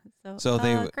 Yeah. So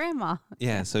they Grandma.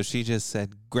 Yeah, so she just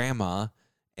said Grandma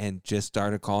and just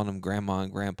started calling them Grandma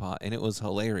and Grandpa, and it was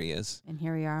hilarious. And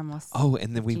here we are almost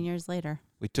 15 years later.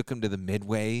 We took him to the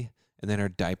Midway, and then her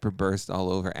diaper burst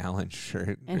all over Alan's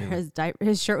shirt. And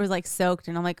his shirt was like soaked,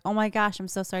 and I'm like, oh my gosh, I'm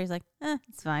so sorry. He's like,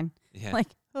 it's fine. Yeah. Like,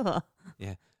 ugh.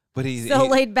 Yeah. But he's so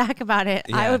laid back about it.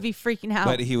 Yeah. I would be freaking out.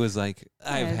 But he was like,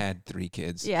 I've had 3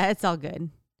 kids. Yeah, it's all good.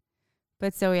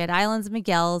 But so we had Islands and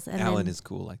Miguel's. And Alan is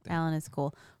cool like that. Alan is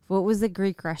cool. What was the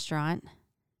Greek restaurant?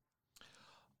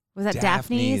 Was that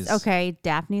Daphne's? Okay,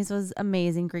 Daphne's was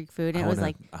amazing Greek food. And I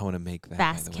want to make that.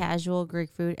 Fast casual Greek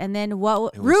food. And then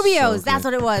what? It was Rubio's. so That's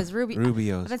good. what it was.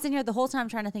 Rubio's. I've been sitting here the whole time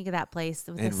trying to think of that place.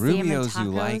 With And the salmon Rubio's tacos.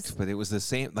 you liked, but it was the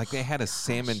same. Like they had a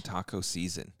salmon taco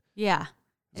season. Yeah.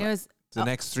 And it was The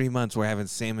next 3 months, we're having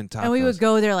salmon tacos. And we would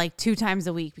go there like 2 times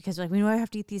a week because we're like, we know I have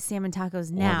to eat these salmon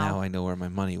tacos now. Well, now I know where my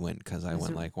money went because I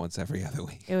went like once every other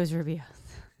week. It was Rubio's.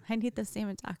 I need those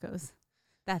salmon tacos.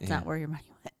 That's not where your money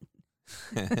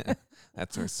went.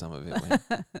 That's where some of it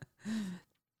went.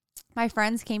 My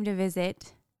friends came to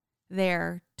visit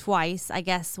there twice. I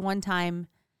guess one time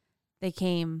they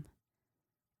came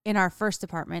in our first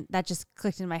apartment. That just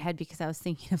clicked in my head because I was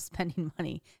thinking of spending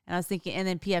money. And I was thinking, and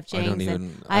then P.F. Chang's.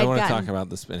 I don't want to talk about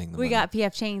the spending the money. We got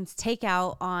P.F. Chang's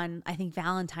takeout on, I think,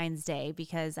 Valentine's Day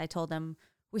because I told them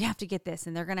we have to get this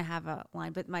and they're going to have a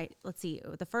line. But let's see,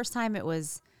 the first time it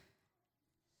was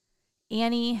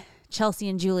Annie, Chelsea,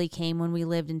 and Julie came when we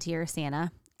lived in Tierra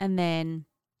Santa. And then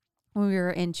when we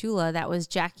were in Chula, that was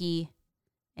Jackie,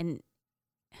 Annie,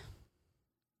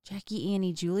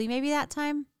 Julie, maybe that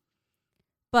time.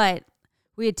 But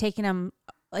we had taken them,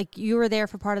 like you were there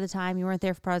for part of the time. You weren't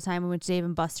there for part of the time. We went to Dave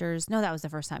and Buster's. No, that was the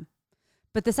first time.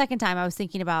 But the second time I was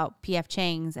thinking about P.F.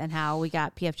 Chang's and how we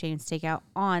got P.F. Chang's takeout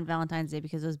on Valentine's Day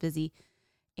because it was busy.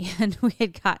 And we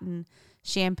had gotten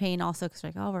champagne also because we're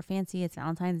like, oh, we're fancy. It's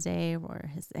Valentine's Day. We're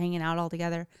just hanging out all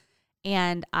together.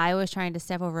 And I was trying to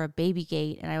step over a baby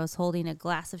gate and I was holding a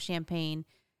glass of champagne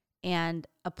and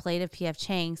a plate of P.F.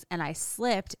 Chang's and I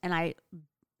slipped and I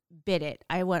bit it.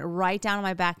 I went right down on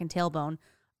my back and tailbone.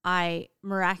 Like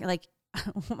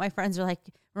what my friends are like,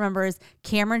 remember is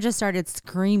Cameron just started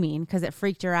screaming because it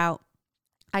freaked her out.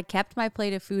 I kept my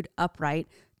plate of food upright,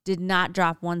 did not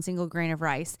drop one single grain of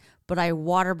rice, but I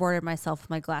waterboarded myself with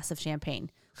my glass of champagne.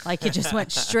 Like it just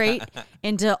went straight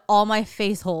into all my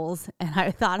face holes and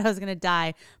I thought I was going to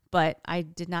die, but I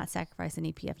did not sacrifice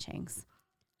any P.F. Chang's.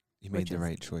 You made the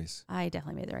right choice. I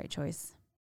definitely made the right choice.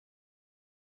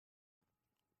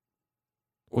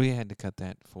 We had to cut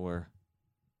that for,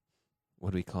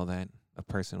 what do we call that? A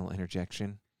personal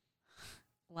interjection?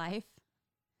 Life?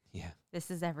 Yeah. This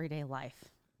is everyday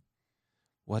life.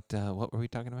 What were we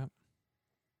talking about?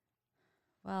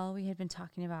 Well, we had been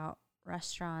talking about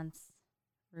restaurants,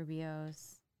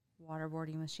 Rubio's,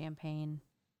 waterboarding with champagne.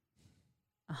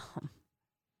 I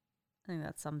think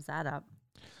that sums that up.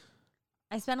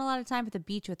 I spent a lot of time at the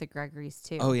beach with the Gregorys,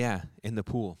 too. Oh, yeah, in the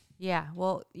pool. Yeah,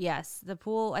 well, yes, the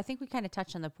pool. I think we kind of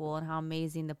touched on the pool and how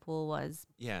amazing the pool was.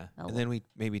 Yeah, and then we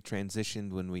maybe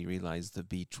transitioned when we realized the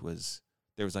beach was,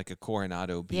 there was like a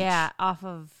Coronado beach. Yeah, off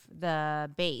of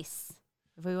the base.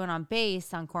 If we went on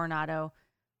base on Coronado,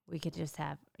 we could just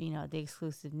have, the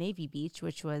exclusive Navy beach,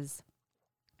 which was,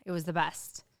 it was the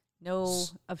best. No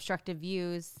obstructive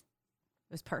views.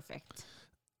 It was perfect.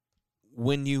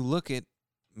 When you look at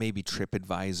maybe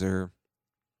TripAdvisor,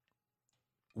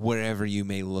 wherever you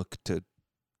may look to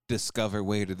discover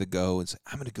where to go, and say,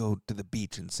 I'm going to go to the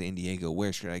beach in San Diego.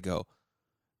 Where should I go?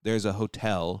 There's a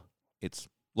hotel. It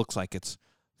looks like it's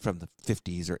from the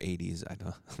 50s or 80s. I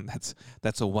don't.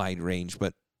 That's a wide range,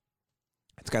 but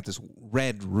it's got this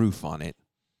red roof on it.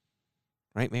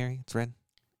 Right, Mary? It's red.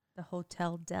 The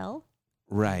Hotel Del.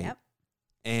 Right. Yep.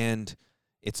 And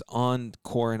it's on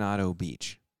Coronado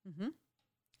Beach. Mm-hmm.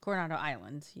 Coronado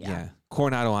Island. Yeah.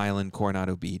 Coronado Island,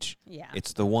 Coronado Beach. Yeah.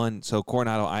 It's the one. So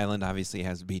Coronado Island obviously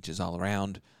has beaches all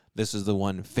around. This is the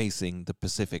one facing the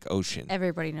Pacific Ocean.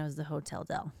 Everybody knows the Hotel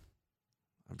Del.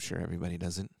 I'm sure everybody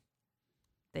doesn't.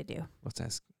 They do. Let's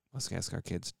ask our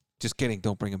kids. Just kidding.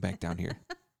 Don't bring them back down here.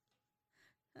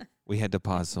 We had to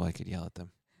pause so I could yell at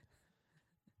them.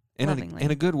 In a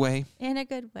good way. In a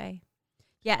good way.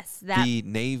 Yes. The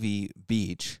Navy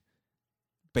Beach,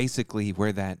 basically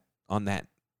where on that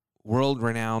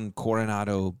world-renowned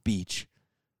Coronado Beach,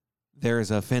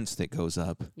 there's a fence that goes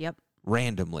up. Yep.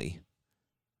 Randomly.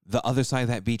 The other side of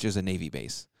that beach is a Navy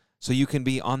base. So you can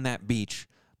be on that beach,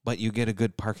 but you get a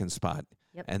good parking spot.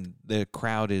 Yep. And the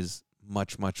crowd is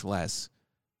much, much less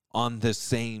on the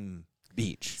same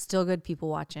beach. Still good people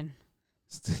watching.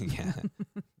 Yeah.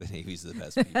 The Navy's the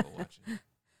best people watching.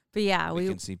 But yeah, we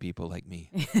can see people like me.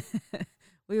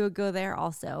 We would go there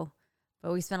also.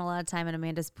 But we spent a lot of time at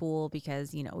Amanda's pool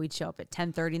because, we'd show up at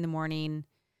 10:30 in the morning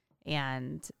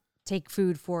and take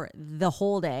food for the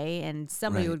whole day. And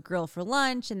somebody would grill for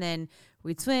lunch and then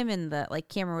we'd swim and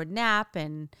Cameron would nap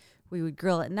and we would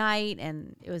grill at night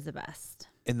and it was the best.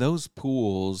 In those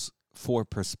pools, for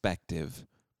perspective,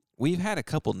 we've had a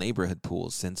couple neighborhood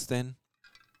pools since then.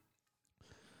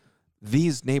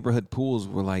 These neighborhood pools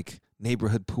were like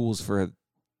neighborhood pools for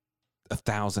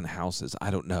 1,000 houses. I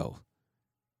don't know.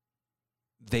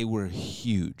 They were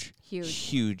huge.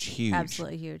 Huge.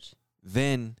 Absolutely huge.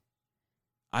 Then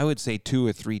I would say 2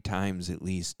 or 3 times at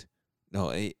least.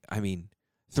 No,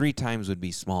 3 times would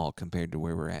be small compared to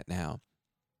where we're at now.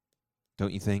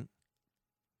 Don't you think?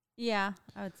 Yeah,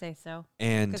 I would say so.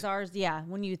 And Because ours, yeah,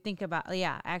 when you think about, I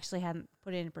actually hadn't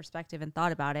put it in perspective and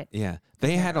thought about it. yeah,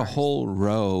 they compared had to a ours. whole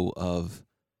row of,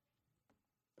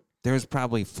 there's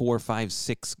probably 4, 5,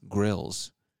 6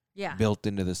 grills Yeah, built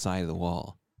into the side of the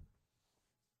wall.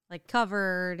 like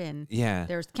covered, and Yeah.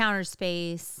 there's counter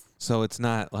space. So it's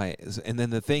not like, and then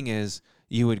the thing is,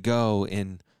 you would go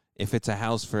and if it's a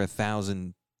house for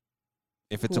 1,000,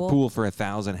 if it's Pool. a pool for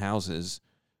 1,000 houses,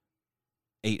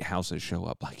 8 houses show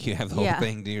up. Like you have the whole Yeah.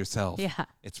 thing to yourself. Yeah,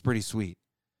 It's pretty sweet.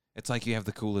 It's like you have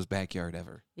the coolest backyard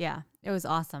ever. yeah, it was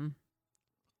awesome.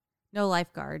 No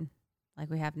lifeguard like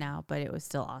we have now, but it was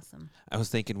still awesome. I was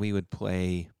thinking we would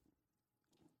play.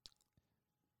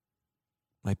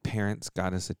 My parents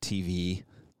got us a TV,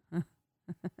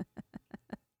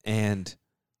 and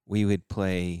we would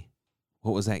play.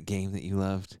 What was that game that you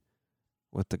loved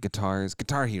with the guitars?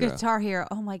 Guitar Hero. Guitar Hero.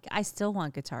 Oh my! I still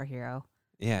want Guitar Hero.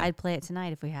 Yeah. I'd play it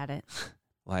tonight if we had it.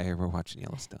 Liar, we're watching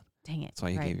Yellowstone. Dang it! That's why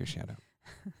you Right. gave your shout out.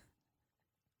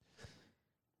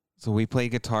 So we played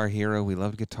Guitar Hero. We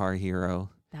loved Guitar Hero.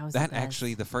 That was That the best.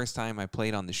 actually, the first time I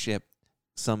played on the ship,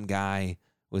 some guy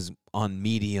was on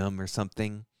medium or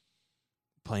something,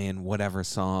 playing whatever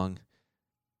song.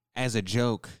 As a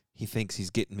joke, he thinks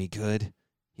he's getting me good.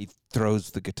 He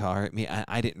throws the guitar at me.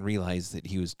 I didn't realize that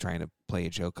he was trying to play a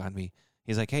joke on me.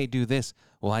 He's like, hey, do this.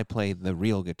 Well, I play the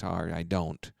real guitar. I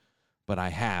don't, but I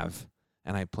have.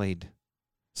 And I played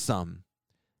some,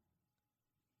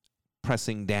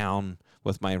 pressing down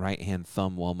with my right hand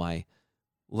thumb while my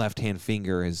left hand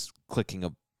finger is clicking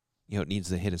it needs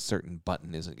to hit a certain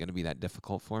button isn't going to be that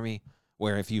difficult for me.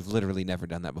 Where if you've literally never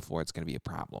done that before, it's going to be a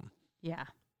problem. Yeah.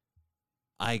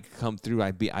 I come through,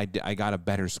 I got a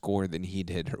better score than he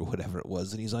did or whatever it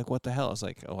was. And he's like, what the hell? I was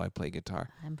like, oh, I play guitar.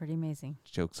 I'm pretty amazing.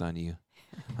 Joke's on you.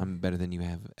 I'm better than you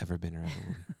have ever been or ever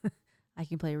will be. I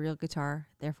can play real guitar,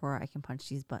 therefore I can punch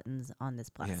these buttons on this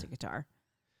plastic guitar.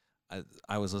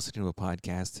 I was listening to a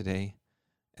podcast today,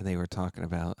 and they were talking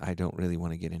about, I don't really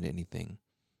want to get into anything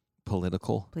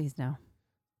political. Please no.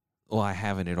 Well, I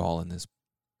haven't at all in this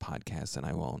podcast, and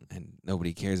I won't. And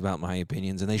nobody cares about my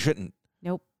opinions, and they shouldn't.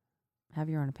 Nope. Have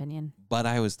your own opinion. But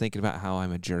I was thinking about how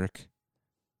I'm a jerk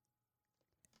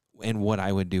and what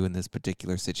I would do in this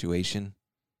particular situation.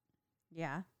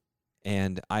 Yeah.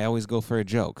 And I always go for a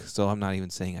joke. So I'm not even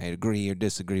saying I agree or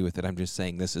disagree with it. I'm just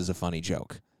saying this is a funny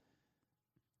joke.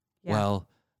 Yeah. Well,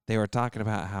 they were talking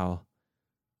about how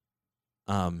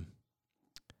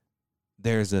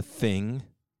there's a thing,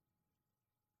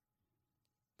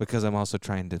 because I'm also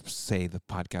trying to say the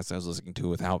podcast I was listening to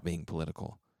without being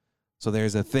political. So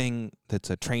there's a thing that's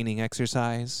a training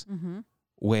exercise Mm-hmm.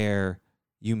 where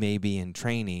you may be in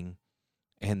training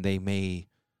and they may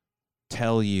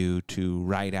tell you to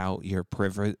write out your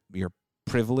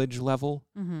privilege level.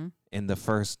 Mm-hmm. In the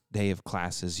first day of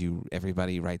classes,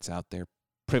 everybody writes out their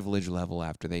privilege level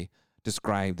after they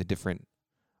describe the different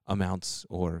amounts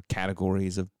or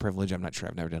categories of privilege. I'm not sure.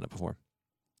 I've never done it before.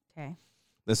 Okay.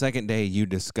 The second day, you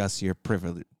discuss your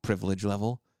privilege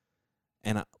level.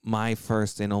 And my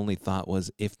first and only thought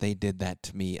was, if they did that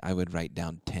to me, I would write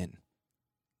down 10.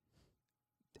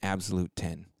 Absolute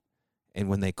 10. And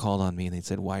when they called on me and they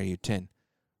said, why are you 10?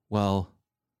 Well,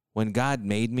 when God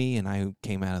made me and I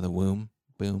came out of the womb,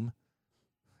 boom,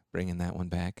 bringing that one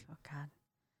back. Oh, God.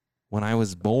 When I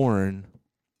was born,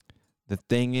 the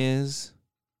thing is,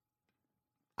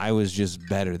 I was just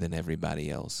better than everybody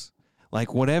else.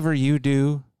 Like whatever you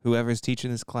do, whoever's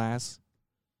teaching this class,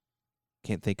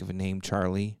 can't think of a name,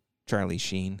 Charlie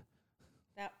Sheen.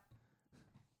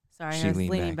 Sorry, She I was leaned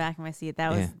leaning back. back in my seat.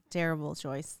 That was Yeah. a terrible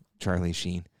choice. Charlie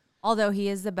Sheen. Although he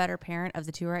is the better parent of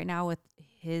the two right now with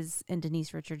his and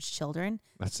Denise Richards' children.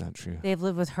 That's not true. They've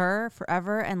lived with her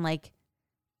forever, and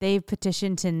they've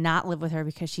petitioned to not live with her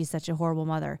because she's such a horrible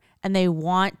mother. And they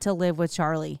want to live with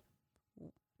Charlie.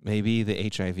 Maybe the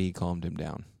HIV calmed him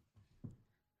down.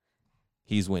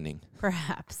 He's winning.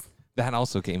 Perhaps. That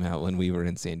also came out when we were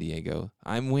in San Diego.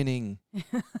 I'm winning.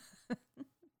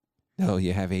 No,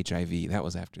 you have HIV. That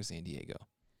was after San Diego.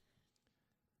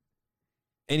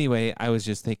 Anyway, I was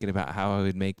just thinking about how I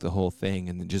would make the whole thing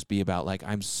and just be about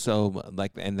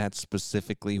and that's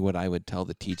specifically what I would tell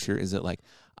the teacher, is that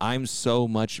I'm so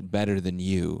much better than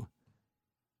you.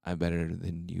 I'm better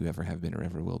than you ever have been or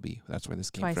ever will be. That's where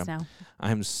this came Twice from. now.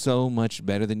 I'm so much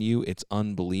better than you. It's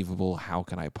unbelievable. How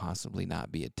can I possibly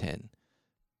not be a 10?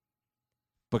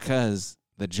 Because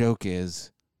the joke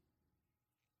is,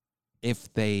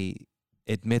 if they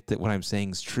admit that what I'm saying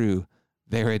is true,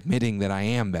 they're admitting that I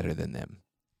am better than them.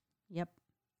 Yep.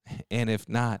 And if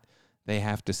not, they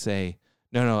have to say,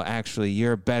 no, actually,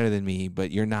 you're better than me,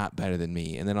 but you're not better than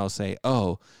me. And then I'll say,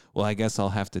 oh, well, I guess I'll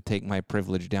have to take my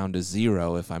privilege down to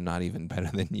 0 if I'm not even better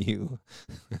than you.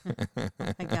 Oh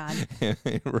my God.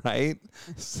 Right?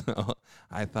 So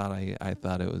I thought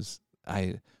it was,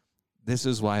 this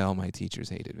is why all my teachers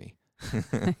hated me.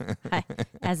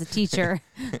 As a teacher,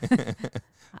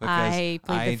 I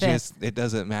played the fifth. It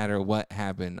doesn't matter what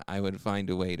happened. I would find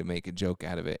a way to make a joke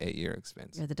out of it at your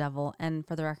expense. You're the devil. And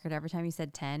for the record, every time you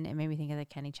said 10, it made me think of the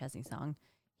Kenny Chesney song.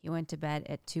 He went to bed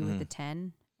at 2 with the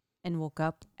 10 and woke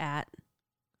up at...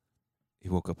 He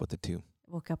woke up with a 2.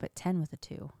 Woke up at 10 with a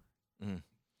 2.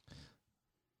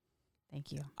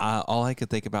 Thank you. All I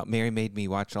could think about, Mary made me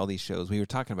watch all these shows. We were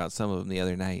talking about some of them the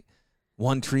other night.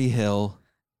 One Tree Hill.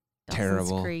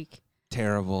 Dawson's Creek.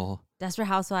 Terrible. Desperate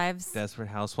Housewives. Desperate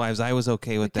Housewives. I was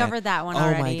okay with that. We covered that one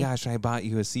already. Oh my gosh, I bought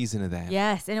you a season of that.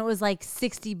 Yes, and it was like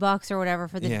 $60 or whatever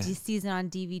for the season on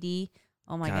DVD.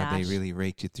 Oh my gosh. They really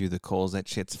raked you through the coals. That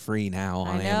shit's free now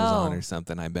on Amazon or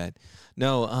something, I bet.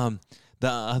 No,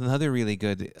 another really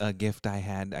good gift I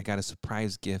had, I got a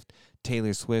surprise gift.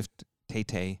 Taylor Swift,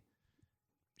 Tay-Tay.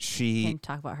 She can't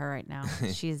talk about her right now.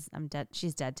 I'm dead.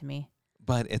 She's dead to me.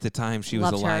 But at the time, she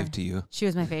was alive to you. She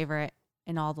was my favorite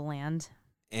in all the land.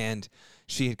 And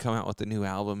she had come out with a new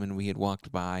album, and we had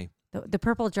walked by. The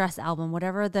Purple Dress album,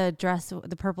 whatever the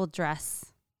purple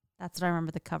dress. That's what I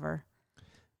remember the cover.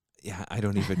 Yeah, I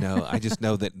don't even know. I just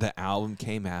know that the album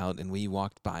came out, and we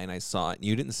walked by, and I saw it. And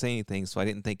you didn't say anything, so I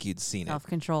didn't think you'd seen it.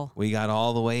 Self-control. We got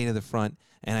all the way to the front,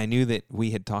 and I knew that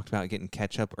we had talked about getting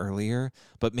ketchup earlier,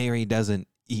 but Mary doesn't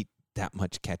eat that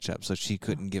much ketchup, so she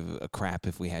couldn't give a crap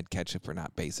if we had ketchup or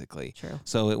not, basically. True.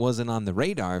 So it wasn't on the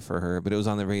radar for her, but it was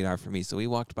on the radar for me. So we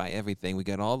walked by everything. We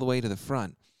got all the way to the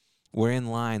front. We're in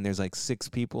line. There's like 6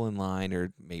 people in line,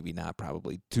 or maybe not,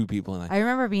 probably 2 people in line. I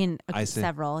remember being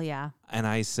several, yeah. And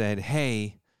I said,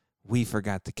 hey, we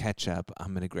forgot the ketchup.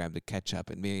 I'm going to grab the ketchup.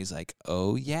 And Mary's like,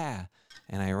 oh, yeah.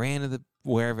 And I ran to the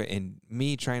wherever, and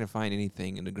me trying to find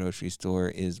anything in the grocery store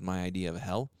is my idea of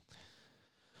hell.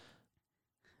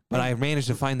 But I managed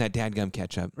to find that dadgum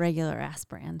ketchup. Regular ass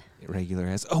brand. Regular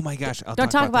ass. Oh my gosh. Don't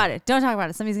talk about it. Don't talk about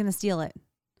it. Somebody's going to steal it.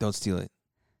 Don't steal it.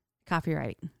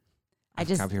 Copyright. I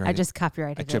just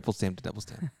copyrighted it. I triple stamped to double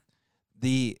stamp.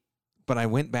 But I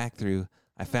went back through.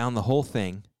 I found the whole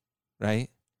thing, right?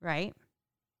 Right.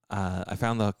 I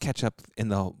found the ketchup in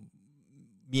the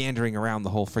meandering around the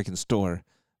whole freaking store.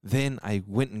 Then I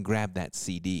went and grabbed that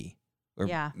CD. Or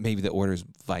maybe the order's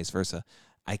vice versa.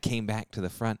 I came back to the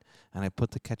front, and I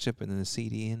put the ketchup and then the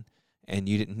CD in, and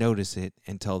you didn't notice it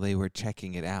until they were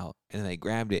checking it out. And I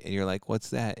grabbed it, and you're like,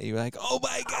 what's that? And you're like, oh,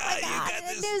 my God, you got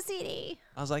this. New CD.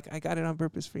 I was like, I got it on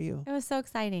purpose for you. It was so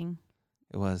exciting.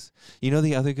 It was. You know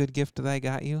the other good gift that I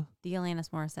got you? The Alanis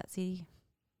Morissette CD.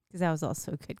 Because that was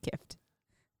also a good gift.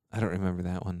 I don't remember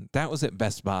that one. That was at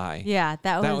Best Buy. Yeah,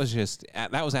 that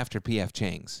was after P.F.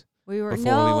 Chang's. It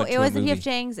wasn't P.F.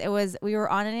 Chang's. We were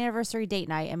on an anniversary date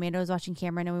night. Amanda was watching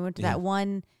Cameron, and we went to that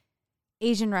one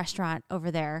Asian restaurant over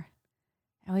there.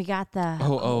 And we got the...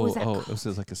 This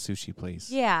is like a sushi place.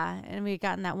 Yeah, and we had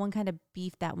gotten that one kind of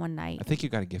beef that one night. I think you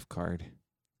got a gift card.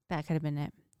 That could have been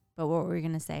it. But what were we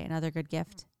going to say? Another good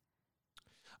gift?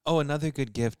 Oh, another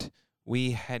good gift.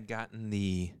 We had gotten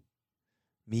the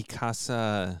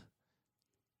Mikasa...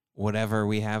 whatever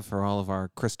we have for all of our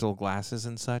crystal glasses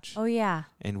and such. Oh, yeah.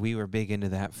 And we were big into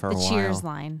that for a while. The Cheers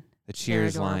line. The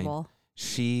Cheers line.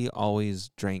 She always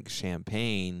drank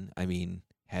champagne. I mean,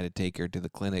 had to take her to the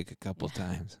clinic a couple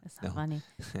times. That's not funny.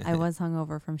 I was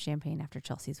hungover from champagne after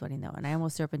Chelsea's wedding, though, and I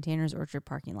almost threw up in Tanner's Orchard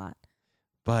parking lot.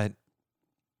 But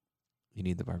you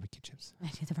need the barbecue chips. I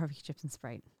need the barbecue chips and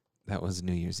Sprite. That was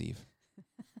New Year's Eve.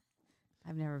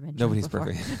 I've never been Nobody's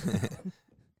drunk perfect.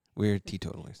 We're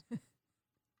teetotalers.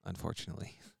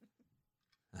 Unfortunately.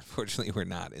 Unfortunately, we're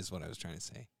not, is what I was trying to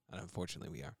say.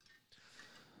 Unfortunately, we are.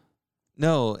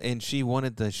 No, and she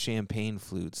wanted the champagne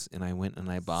flutes, and I went and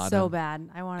I bought them. So bad.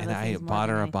 I wanted and I bought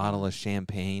her a bottle of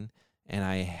champagne, and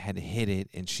I had hid it,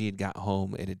 and she had got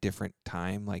home at a different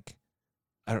time. Like,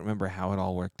 I don't remember how it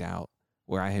all worked out,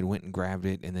 where I had went and grabbed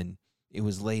it, and then it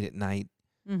was late at night,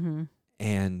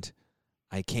 and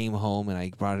I came home, and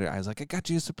I brought it. I was like, I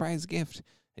got you a surprise gift.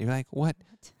 And you're like, what?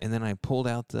 And then I pulled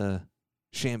out the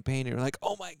champagne, and you're like,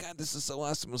 oh, my God, this is so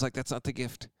awesome. I was like, that's not the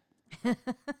gift.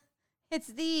 It's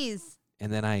these.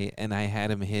 And then I had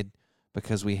him hid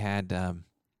because we had a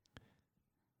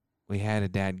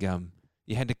dadgum.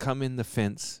 You had to come in the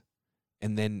fence,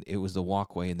 and then it was the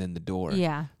walkway, and then the door.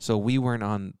 Yeah. So we weren't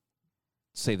on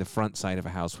say the front side of a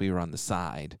house, we were on the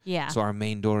side. Yeah. So our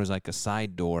main door is like a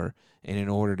side door. And in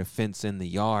order to fence in the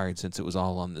yard, since it was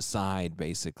all on the side,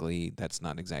 basically, that's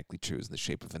not exactly true. It's in the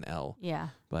shape of an L. Yeah.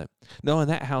 But no, in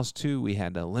that house too, we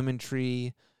had a lemon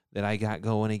tree that I got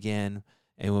going again.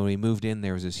 And when we moved in,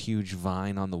 there was this huge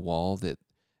vine on the wall that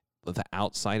the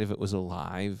outside of it was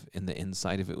alive and the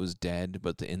inside of it was dead,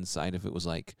 but the inside of it was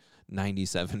like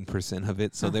 97% of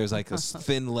it. So there's like a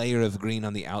thin layer of green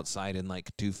on the outside and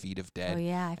like 2 feet of dead. Oh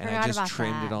yeah, I And forgot I just about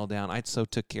trimmed that. it all down. I so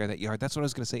took care of that yard. That's what I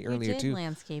was going to say earlier you did too.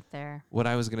 landscape there. What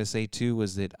I was going to say too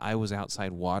was that I was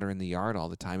outside watering the yard all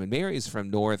the time. And Mary is from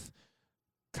north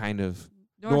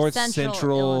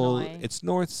central Illinois. It's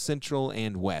north central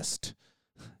and west,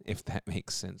 if that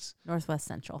makes sense. Northwest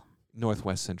Central.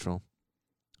 Northwest central.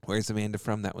 Where's Amanda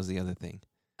from? That was the other thing.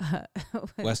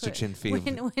 Westerton Field.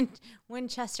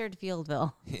 Winchester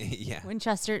Fieldville. Yeah.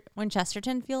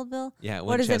 Winchesterton Fieldville. Yeah.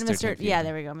 What is it, Winchesterton Mr. Yeah, Field.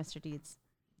 there we go, Mr. Deeds.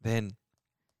 Then,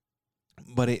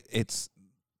 but it's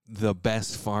the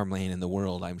best farmland in the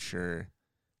world, I'm sure.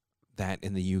 That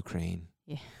in the Ukraine.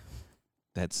 Yeah.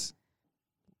 That's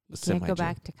You can't go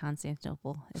back to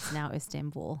Constantinople. It's now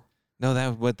Istanbul. No,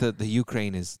 that what the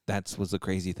Ukraine is. That was the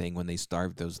crazy thing when they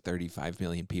starved those 35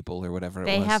 million people or whatever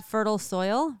They it was. have fertile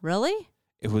soil? Really?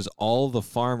 It was all the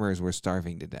farmers were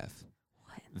starving to death.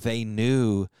 What? They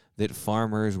knew that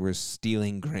farmers were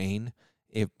stealing grain.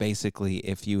 If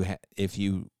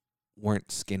you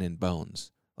weren't skin and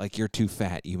bones, like you're too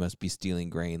fat, you must be stealing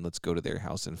grain. Let's go to their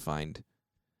house and find,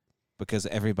 because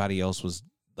everybody else was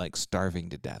like starving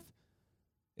to death.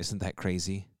 Isn't that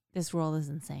crazy? This world is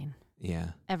insane. Yeah.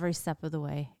 Every step of the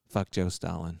way. Fuck Joe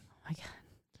Stalin. Oh my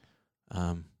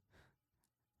God.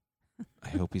 I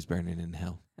hope he's burning in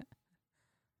hell.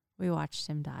 We watched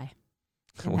him die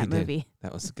in We that did. movie.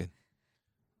 That was good.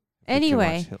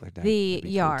 Anyway, Hitler die. the That'd be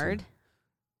cool, yard. too.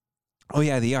 Oh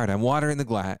yeah, the yard. I'm watering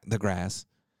the grass.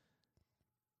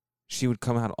 She would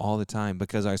come out all the time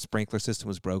because our sprinkler system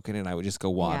was broken, and I would just go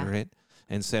water it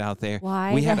and sit out there.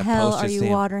 Why We the had a hell are postage you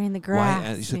stamp. watering the grass?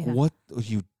 Why? She's like, Yeah. "What are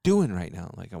you doing right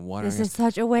now?" Like, I'm watering. This it. is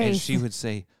such a waste. And she would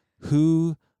say,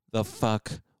 "Who the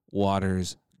fuck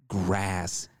waters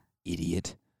grass,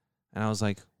 idiot?" And I was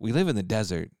like, "We live in the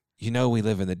desert. You know we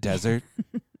live in the desert."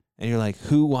 And you're like,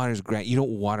 "Who waters grass? You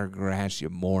don't water grass, you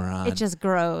moron." It just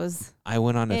grows. I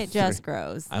went on It just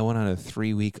grows. I went on a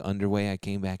 3-week underway. I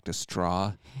came back to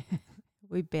straw.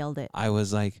 We bailed it. I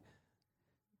was like,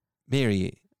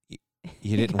 "Mary,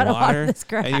 you didn't gotta water?" this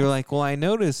grass. And you were like, "Well, I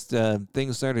noticed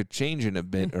things started changing a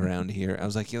bit around here." I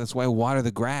was like, "Yeah, that's why I water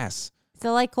the grass."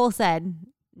 So like Cole said,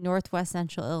 Northwest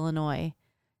Central Illinois.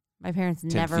 My parents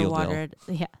never Tinfieldville. watered.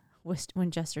 Yeah,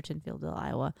 Winchester, Tinfieldville,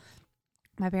 Iowa.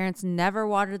 My parents never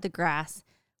watered the grass.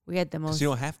 We had the Because most you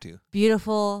don't have to.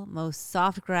 beautiful, most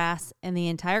soft grass in the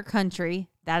entire country.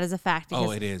 That is a fact. Because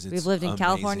Oh, it is. we've It's lived in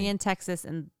California amazing. and Texas,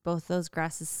 and both those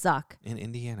grasses suck. In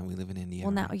Indiana. We live in Indiana.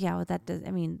 Well, now, right? yeah, well, that does.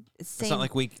 I mean, it's It's same. not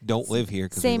like we don't live here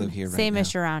because we same, live here right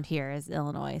same-ish now. around here as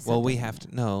Illinois. So Well, it we doesn't have matter.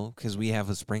 to no, because we have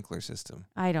a sprinkler system.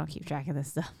 I don't keep track of this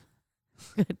stuff.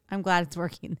 Good. I'm glad it's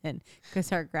working then,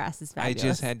 because our grass is I fabulous.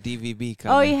 just had DVB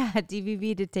come. Oh yeah,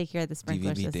 DVB did take care of the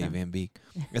sprinkler DVB system. Dave Van Beek.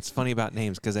 It's funny about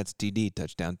names because that's DD,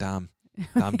 touchdown Tom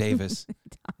Davis.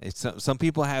 It's some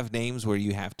people have names where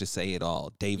you have to say it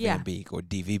all, Dave Yeah. Van Beek or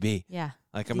DVB. Yeah.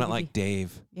 Like I'm not DVB. like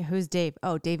Dave. Yeah. Who's Dave?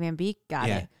 Oh, Dave Van Beek. Got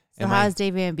Yeah. it. So Am I- how's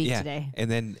Dave Van Beek yeah. today?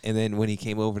 And then when he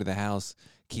came over to the house,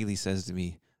 Keely says to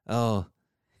me, "Oh,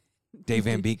 Dave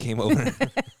Van Beek came over."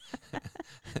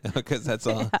 Because that's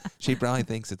all. She probably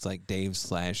thinks it's like Dave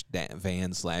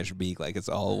 / Beek, like it's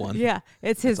all one. Yeah,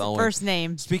 it's his all one. first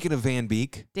name, Speaking of Van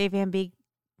Beek, Dave Van Beek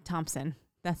Thompson.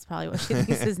 That's probably what she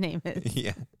thinks his name is.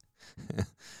 yeah.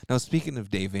 Now, speaking of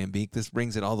Dave Van Beek, this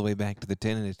brings it all the way back to the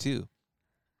 10 and a 2.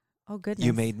 Oh goodness.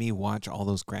 You made me watch all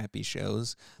those crappy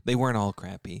shows. They weren't all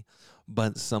crappy,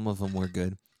 but some of them were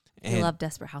good. I And love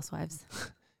Desperate Housewives.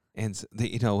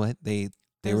 you know what? There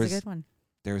That was was a good one.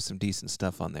 there was some decent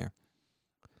stuff on there.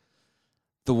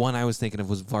 The one I was thinking of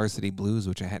was Varsity Blues,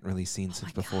 which I hadn't really seen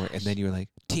since my before. And gosh. then you were like,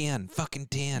 10, fucking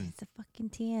 10. It's a fucking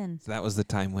 10. So that was the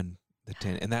time when the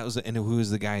 10, and who was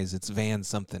the guys? It's Van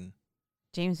something.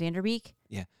 James Vanderbeek.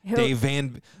 Yeah. Who- Dave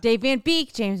Van, Dave Van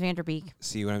Beek. James Vanderbeek.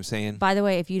 see what I'm saying? By the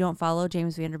way, if you don't follow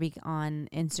James Vanderbeek on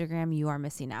Instagram, you are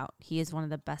missing out. He is one of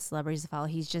the best celebrities to follow.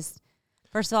 He's just,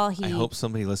 first of all, I hope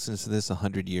somebody listens to this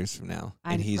 100 years from now,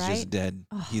 and he's right? just dead.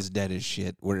 Oh. He's dead as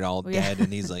shit. We're all Yeah. dead,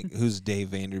 and he's like, "Who's Dave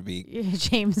Vanderbeek?"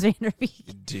 James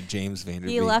Vanderbeek. James Vanderbeek.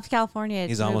 He left California.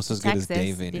 He's to move almost to as good as Texas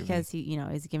Dave Vanderbeek. because he,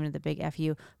 is giving it the big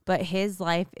FU. But his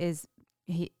life is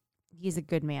he's a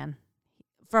good man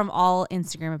from all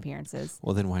Instagram appearances.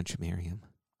 Well, then why don't you marry him?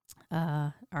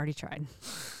 Already tried.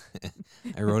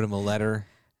 I wrote him a letter.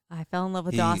 I fell in love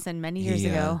with He- Dawson many years He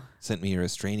ago. sent me a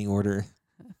restraining order.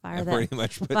 I Fire that, pretty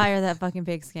much put fire that fucking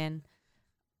pigskin.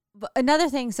 But another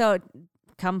thing, so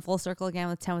come full circle again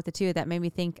with 10 with the 2, that made me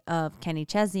think of Kenny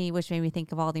Chesney, which made me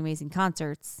think of all the amazing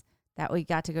concerts that we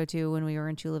got to go to when we were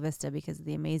in Chula Vista because of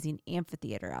the amazing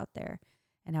amphitheater out there.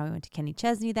 And how we went to Kenny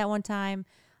Chesney that one time.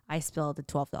 I spilled a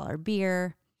 $12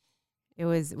 beer. We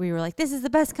were like, this is the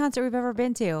best concert we've ever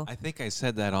been to. I think I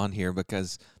said that on here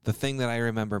because the thing that I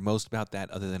remember most about that,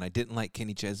 other than I didn't like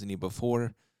Kenny Chesney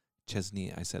before,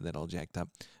 I said that all jacked up,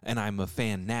 and I'm a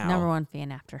fan now. Number one fan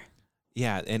after.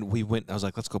 Yeah, and we went, I was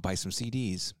like, let's go buy some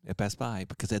CDs at Best Buy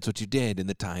because that's what you did in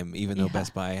the time, even though Yeah.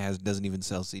 Best Buy doesn't even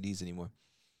sell CDs anymore.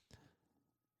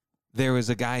 There was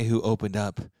a guy who opened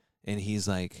up, and he's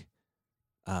like,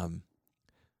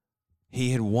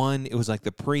 he had won, it was like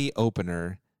the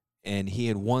pre-opener, and he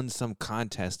had won some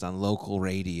contest on local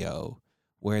radio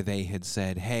where they had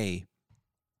said, hey,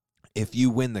 if you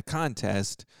win the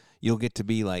contest, you'll get to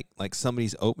be like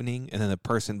somebody's opening, and then the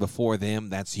person before them,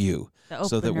 that's you. The opener,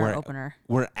 So that opener.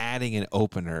 We're adding an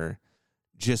opener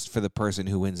just for the person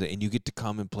who wins it, and you get to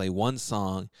come and play one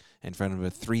song in front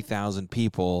of 3,000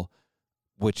 people,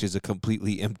 which is a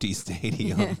completely empty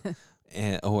stadium,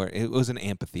 or it was an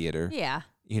amphitheater. Yeah.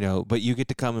 But you get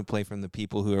to come and play from the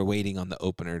people who are waiting on the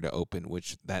opener to open,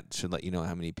 which that should let you know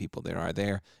how many people there are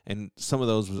there. And some of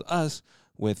those was us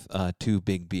with 2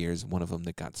 big beers, one of them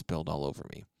that got spilled all over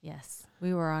me. Yes.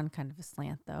 We were on kind of a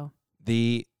slant, though.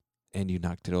 And you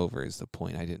knocked it over is the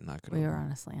point. I didn't knock it over. We were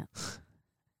on a slant.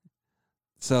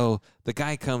 So the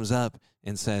guy comes up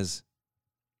and says,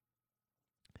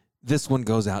 this one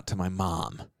goes out to my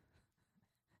mom.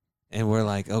 And we're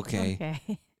like, okay.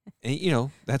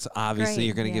 And, that's obviously Great,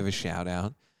 you're going to yeah. give a shout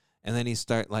out. And then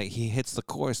he hits the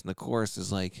chorus, and the chorus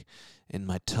is like, and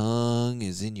my tongue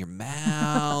is in your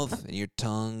mouth, and your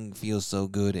tongue feels so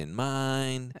good in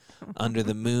mine. Under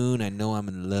the moon, I know I'm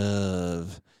in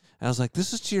love. I was like,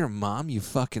 this is to your mom, you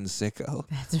fucking sicko.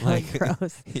 That's really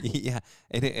gross. Yeah.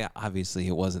 And obviously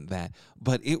it wasn't that,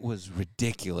 but it was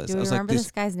ridiculous. Do I we was remember like, this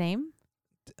guy's name?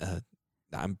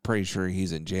 I'm pretty sure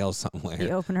he's in jail somewhere. The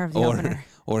opener of the or, opener.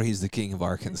 or he's the king of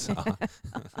Arkansas.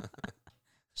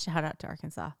 Shout out to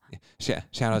Arkansas. Shout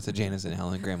out to Janice and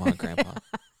Helen, Grandma and Grandpa.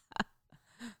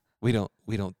 We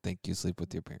don't think you sleep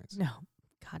with your parents. No.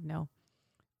 God, no.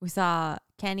 We saw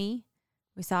Kenny.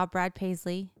 We saw Brad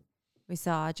Paisley. We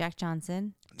saw Jack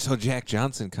Johnson. So Jack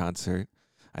Johnson concert,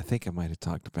 I think I might have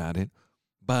talked about it,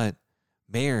 but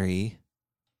Mary,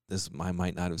 this I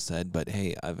might not have said, but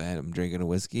hey, I'm drinking a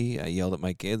whiskey. I yelled at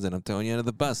my kids, and I'm throwing you under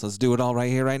the bus. Let's do it all right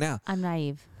here, right now. I'm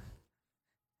naive.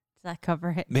 Does that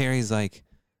cover it? Mary's like,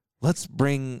 let's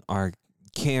bring our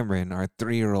Cameron, our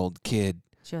 3-year-old kid.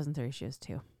 She wasn't 3, she was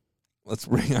 2. Let's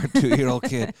bring our 2-year-old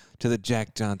kid to the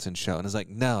Jack Johnson show. And it's like,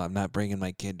 no, I'm not bringing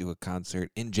my kid to a concert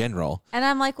in general. And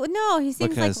I'm like, well, no, he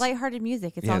seems Because- like lighthearted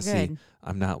music. It's Yeah, all good. see,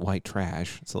 I'm not white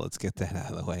trash, so let's get that out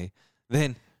of the way.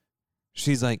 Then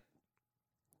she's like,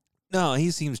 no, he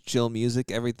seems chill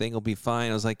music. Everything will be fine.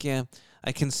 I was like, yeah,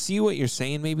 I can see what you're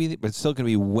saying maybe, but it's still going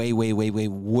to be way, way, way, way,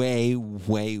 way,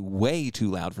 way, way too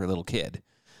loud for a little kid.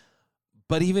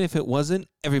 But even if it wasn't,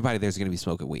 everybody there's going to be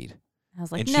smoking weed. I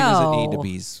was like, And no. she doesn't need to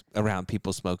be around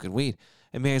people smoking weed.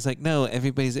 And Mary's like, no,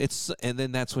 and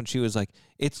then that's when she was like,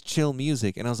 it's chill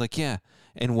music. And I was like, yeah.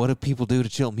 And what do people do to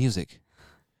chill music?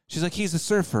 She's like, he's a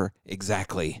surfer.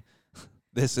 Exactly.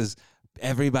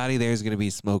 Everybody there's going to be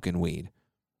smoking weed.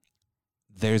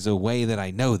 There's a way that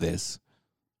I know this.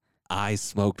 I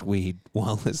smoked weed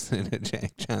while listening to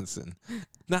Jack Johnson.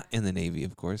 Not in the Navy,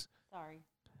 of course. Sorry.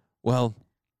 Well,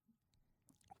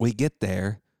 we get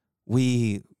there.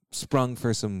 We sprung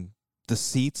for the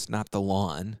seats, not the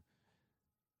lawn.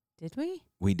 Did we?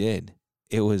 We did.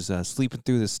 It was Sleeping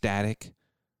Through the Static.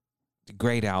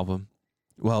 Great album.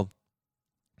 Well,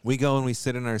 we go and we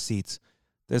sit in our seats.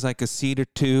 There's like a seat or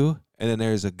two, and then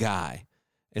there's a guy.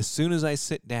 As soon as I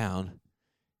sit down,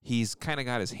 he's kind of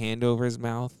got his hand over his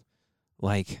mouth.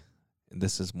 Like, and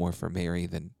this is more for Mary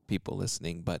than people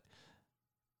listening, but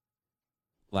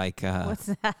like What's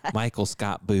that? Michael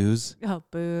Scott Booze. Oh,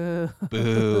 boo.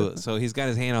 Boo. So he's got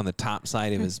his hand on the top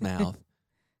side of his mouth.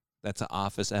 That's an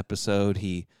Office episode.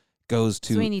 He goes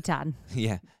to Sweeney Todd.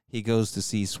 Yeah, he goes to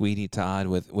see Sweeney Todd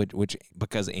which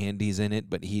because Andy's in it,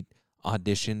 but he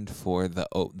auditioned for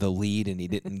the lead and he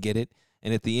didn't get it.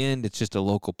 And at the end, it's just a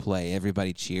local play.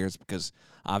 Everybody cheers because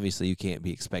obviously you can't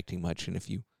be expecting much. And if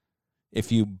you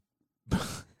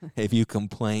if you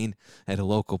complain at a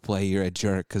local play, you're a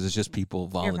jerk because it's just people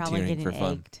You're probably volunteering getting for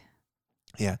fun. egged.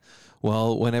 Yeah.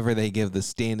 Well, whenever they give the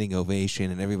standing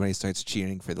ovation and everybody starts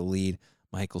cheering for the lead,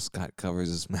 Michael Scott covers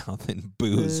his mouth and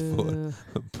boos Boo.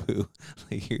 for boo.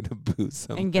 Like you're to boo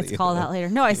somebody. And gets called out later.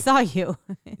 No, I saw you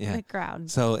in Yeah. the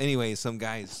crowd. So anyway, some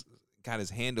guy's got his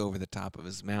hand over the top of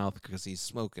his mouth because he's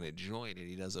smoking a joint and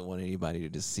he doesn't want anybody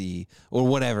to see or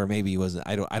whatever. Maybe he wasn't.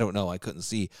 I don't know. I couldn't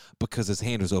see because his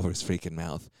hand was over his freaking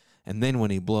mouth. And then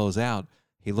when he blows out,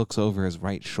 he looks over his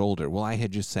right shoulder. Well, I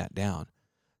had just sat down.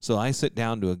 So I sit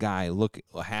down to a guy,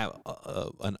 have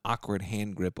an awkward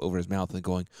hand grip over his mouth and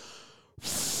going,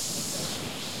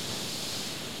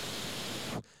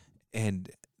 and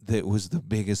that was the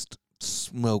biggest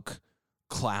smoke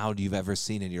cloud you've ever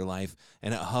seen in your life,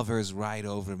 and it hovers right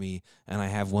over me, and I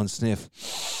have one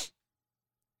sniff.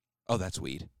 Oh, that's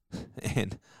weed.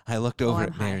 And I looked over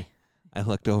at Mary. I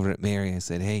looked over at Mary. I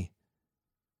said, "Hey,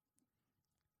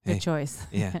 Good choice.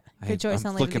 yeah, Good choice I'm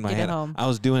on leaving flicking the my kid head. at home. I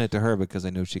was doing it to her because I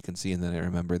know she can see, and then I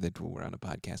remember that we're on a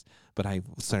podcast. But I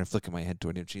started flicking my head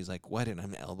toward her, and she's like, "What?" And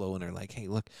I'm elbowing her, like, "Hey,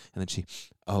 look!" And then she,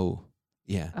 "Oh,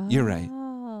 yeah, you're right."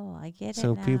 Oh, I get it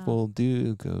So now. people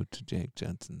do go to Jack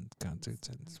Johnson concerts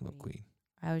and smoke weed.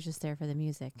 I was just there for the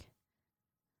music.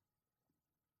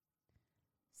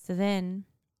 So then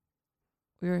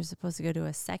we were supposed to go to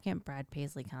a second Brad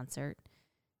Paisley concert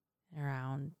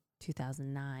around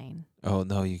 2009. Oh,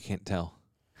 no, you can't tell.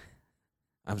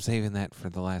 I'm saving that for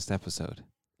the last episode.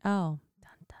 Oh.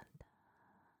 Dun, dun,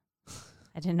 dun.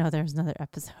 I didn't know there was another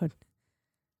episode.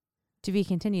 To be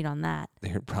continued on that.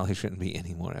 There probably shouldn't be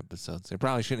any more episodes. There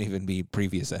probably shouldn't even be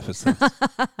previous episodes.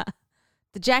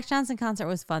 The Jack Johnson concert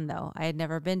was fun, though. I had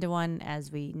never been to one,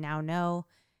 as we now know.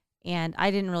 And I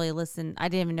didn't really listen. I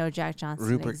didn't even know Jack Johnson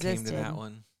Rupert existed. came to that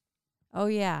one. Oh,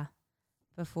 yeah.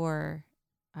 Before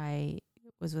I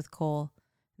was with Cole.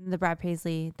 And the Brad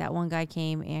Paisley, that one guy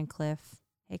came, and Cliff.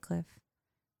 Hey, Cliff.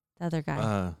 The other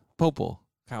guy. Popel.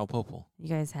 Kyle Popel. You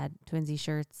guys had twinsy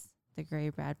shirts. The gray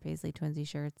Brad Paisley twinsy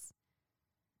shirts.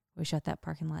 We shut that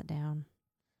parking lot down.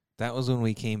 That was when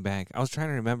we came back. I was trying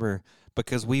to remember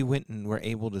because we went and were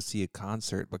able to see a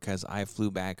concert because I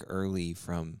flew back early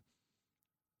from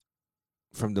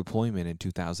deployment in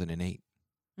 2008.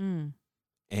 Mm.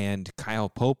 And Kyle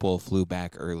Popel flew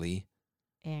back early.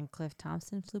 And Cliff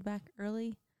Thompson flew back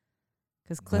early?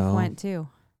 Because Cliff No. went too.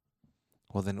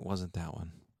 Well, then it wasn't that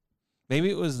one. Maybe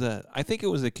it was I think it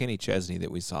was the Kenny Chesney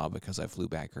that we saw because I flew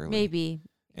back early. Maybe.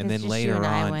 And 'Cause then just you later and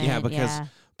I on, went, yeah, because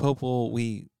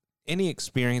Popel, any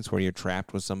experience where you're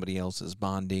trapped with somebody else is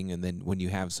bonding, and then when you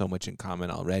have so much in common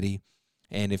already,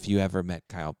 and if you ever met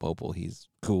Kyle Popel, he's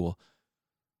cool.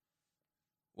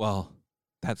 Well,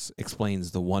 that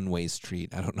explains the one-way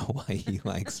street. I don't know why he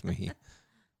likes me.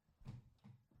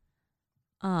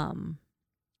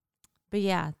 But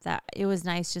yeah, that it was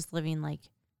nice just living like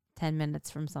 10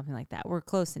 minutes from something like that. We're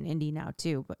close in Indy now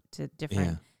too, but to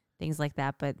different Yeah. things like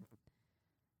that. But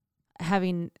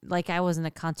having like I wasn't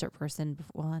a concert person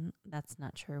before. Well, that's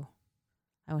not true.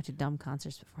 I went to dumb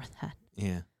concerts before that.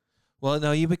 Yeah. Well,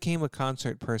 no, you became a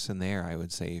concert person there, I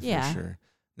would say, for Yeah. sure.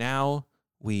 Now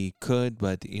we could,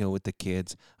 but, with the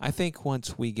kids, I think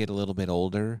once we get a little bit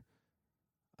older,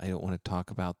 I don't want to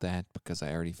talk about that because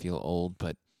I already feel old,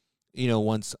 but,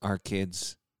 once our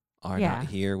kids are Yeah. not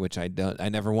here, which I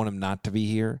never want them not to be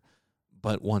here,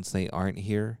 but once they aren't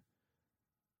here,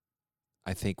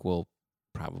 I think we'll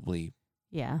probably,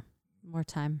 Yeah. More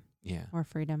time, yeah, more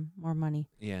freedom, more money.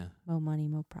 yeah. More money,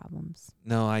 more problems.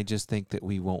 No, I just think that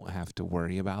we won't have to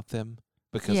worry about them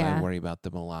because I Yeah. worry about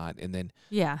them a lot. And then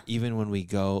Yeah. even when we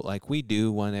go, like we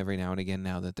do one every now and again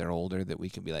now that they're older, that we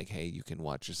can be like, hey, you can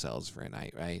watch yourselves for a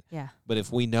night, right? Yeah. But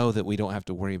if we know that we don't have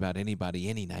to worry about anybody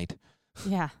any night,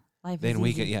 Yeah. Life then is we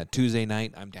easy. can, Tuesday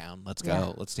night, I'm down. Let's Yeah.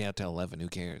 go. Let's stay out till 11. Who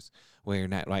cares? Where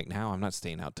not right now, I'm not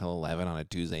staying out till 11 on a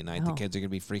Tuesday night. The No. kids are going to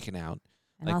be freaking out.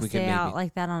 And like I'll we could stay out maybe-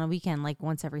 like that on a weekend, like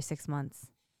once every 6 months.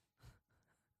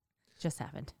 Just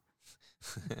happened.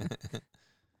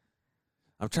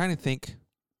 I'm trying to think.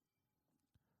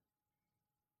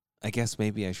 I guess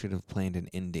maybe I should have planned an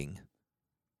ending.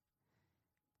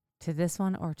 To this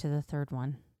one or to the third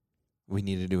one? We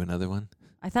need to do another one.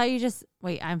 I thought you just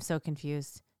wait. I'm so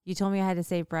confused. You told me I had to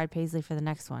save Brad Paisley for the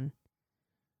next one.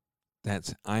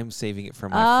 I'm saving it for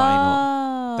my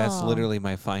final. Oh, That's literally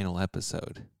my final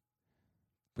episode.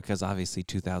 Because obviously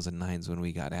 2009 is when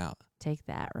we got out. Take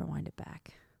that. Rewind it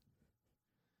back.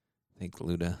 I think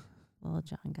Luda. Little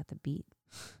John got the beat.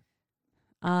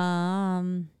 What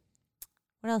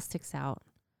else sticks out?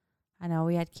 I know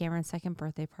we had Cameron's second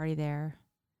birthday party there.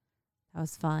 That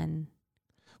was fun.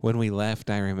 When we left,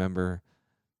 I remember.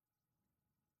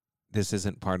 This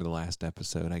isn't part of the last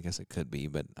episode. I guess it could be,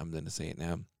 but I'm going to say it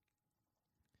now.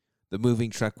 The moving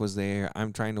truck was there.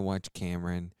 I'm trying to watch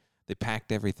Cameron. They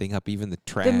packed everything up, even the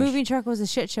trash. The moving truck was a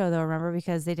shit show, though, remember?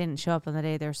 Because they didn't show up on the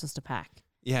day they were supposed to pack.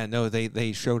 Yeah, no,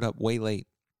 they showed up way late.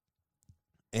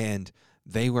 And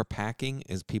they were packing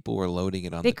as people were loading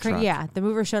it on the truck. Yeah, the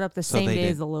mover showed up the So same they day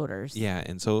did. as the loaders. Yeah,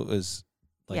 and so it was,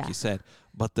 like Yeah. you said,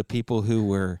 but the people who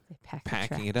were They packed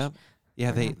packing the it up,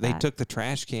 yeah, Forgot they that. took the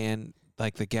trash can,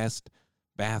 like the guest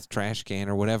bath trash can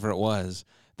or whatever it was.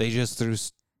 They just threw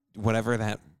whatever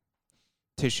that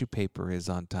tissue paper is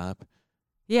on top.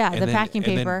 Yeah, and the then- packing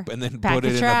paper. and then pack put the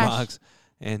it in trash. a box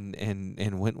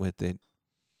and went with it.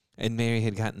 And Mary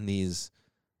had gotten these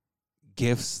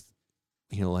gifts,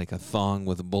 like a thong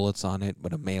with bullets on it,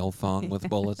 but a male thong with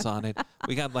bullets on it.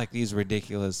 We got like these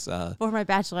ridiculous For my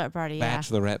bachelorette party, yeah.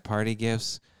 bachelorette party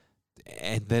gifts.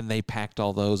 And then they packed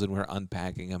all those and we're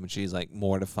unpacking them. And she's like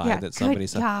mortified Yeah, that somebody good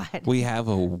said, God. we have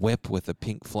a whip with a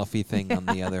pink fluffy thing on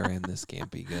the other end. This can't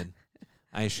be good.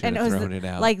 I should And have it was thrown it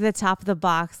out. Like the top of the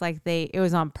box, like it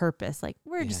was on purpose. Like,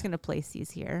 we're just Yeah. going to place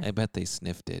these here. I bet they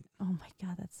sniffed it. Oh my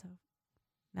God, that's so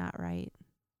not right.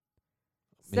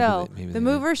 Maybe So they- maybe the they did.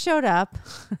 mover showed up.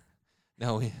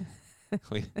 No,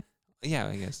 yeah,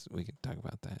 I guess we could talk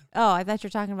about that. Oh, I thought you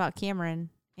were talking about Cameron.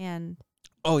 And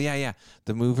Oh, yeah.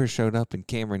 The mover showed up and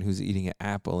Cameron, who's eating an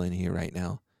apple in here right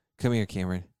now. Come here,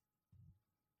 Cameron.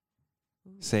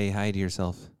 Say hi to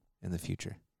yourself in the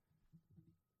future.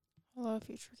 Hello,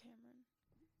 future Cameron.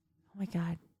 oh my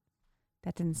God,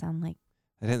 that didn't sound like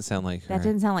That didn't sound like her. that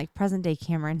didn't sound like present day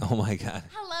Cameron. Oh, my God.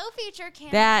 Hello, future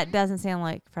Cameron. That doesn't sound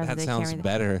like present That day sounds Cameron.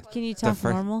 better. Can you talk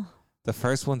fir- normal? The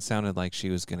first one sounded like she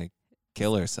was going to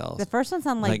kill herself. The first one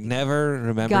sounded Like, like never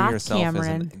remember goth yourself as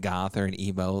Cameron. a goth or an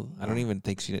emo. I don't Yeah. even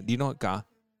think she did. Do you know what goth?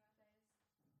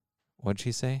 What'd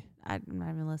she say? I'm not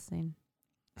even listening.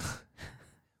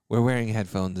 We're wearing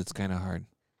headphones. It's kind of hard.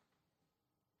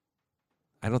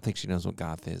 I don't think she knows what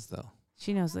goth is, though.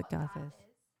 She knows what goth is.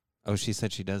 Oh, she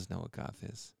said she does know what goth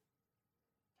is.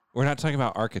 We're not talking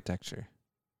about architecture.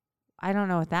 I don't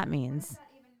know what that means.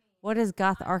 What does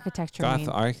goth architecture mean?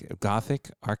 Gothic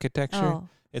architecture. Oh,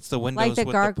 It's the windows like the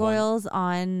with gargoyles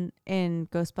in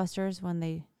Ghostbusters when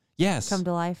they yes. come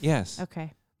to life. Yes.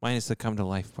 Okay. Mine is the come to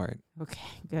life part. Okay.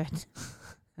 Good.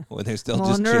 Where they're still I'm a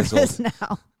just little nervous chiseled.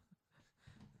 now.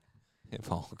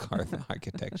 If all Garth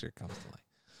architecture comes to life.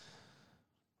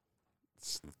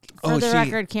 For Oh, the she-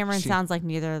 record, Cameron she- sounds like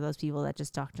neither of those people that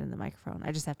just talked into the microphone.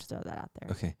 I just have to throw that out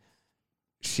there. Okay.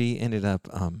 She ended up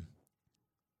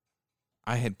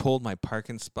I had pulled my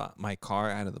car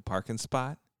out of the parking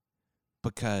spot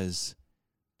because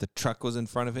the truck was in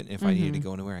front of it. And if I needed to Mhm.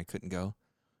 go anywhere, I couldn't go.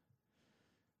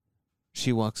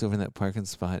 She walks over in that parking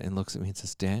spot and looks at me and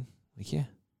says, Dad, like, yeah,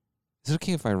 is it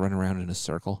okay if I run around in a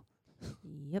circle?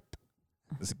 Yep.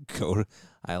 I said,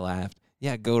 I laughed.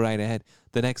 Yeah, go right ahead.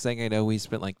 The next thing I know, we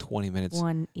spent like 20 minutes.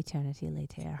 One eternity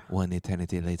later. One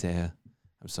eternity later.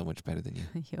 I'm so much better than you.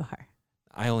 You are.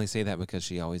 I only say that because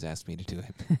she always asked me to do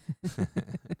it.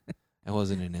 It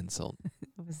wasn't an insult.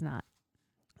 It was not.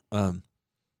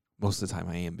 Most of the time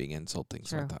I am being insulting,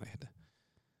 so I True. thought I had to.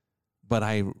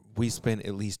 But we spent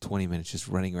at least 20 minutes just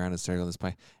running around in a circle in this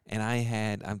park. And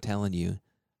I'm telling you,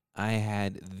 I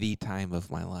had the time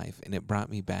of my life. And it brought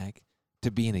me back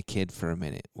to being a kid for a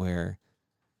minute, where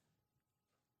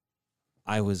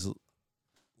I was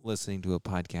listening to a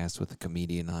podcast with a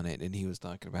comedian on it, and he was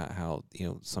talking about how,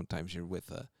 sometimes you're with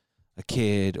a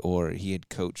kid, or he had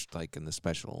coached like in the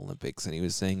Special Olympics, and he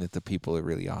was saying that the people are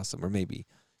really awesome, or maybe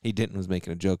he didn't, was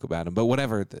making a joke about them, but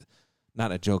whatever,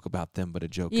 not a joke about them, but a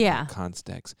joke Yeah. in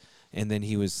context. And then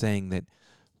he was saying that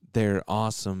they're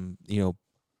awesome,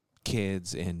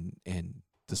 kids, and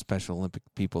the Special Olympic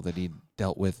people that he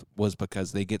dealt with was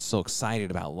because they get so excited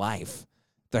about life.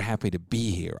 They're happy to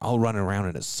be here. I'll run around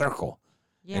in a circle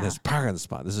in Yeah. this parking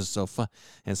spot. This is so fun.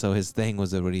 And so his thing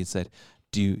was that what he said,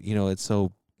 it's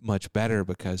so much better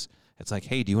because it's like,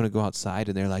 hey, do you want to go outside?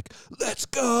 And they're like, let's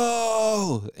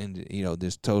go. And,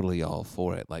 they're totally all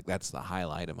for it. Like, that's the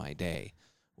highlight of my day,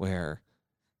 where,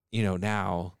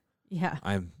 now Yeah.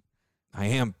 I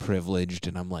am privileged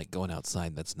and I'm like going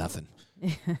outside. That's nothing,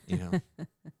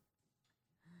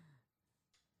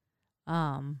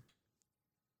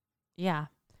 Yeah.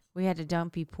 We had a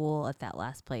dumpy pool at that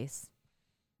last place,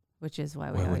 which is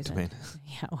why we Why always went to went.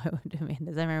 Yeah, why went to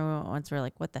Amanda's? I remember we went once we were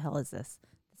like, what the hell is this?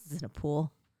 This isn't a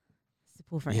pool. It's a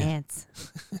pool for Yeah. ants.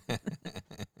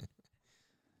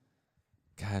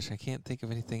 Gosh, I can't think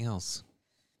of anything else.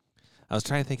 I was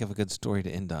trying to think of a good story to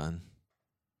end on.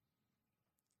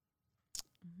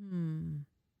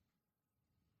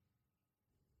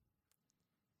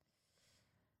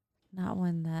 Not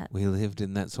one that. We lived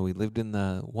in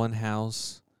the one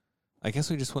house. I guess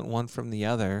we just went one from the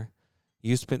other.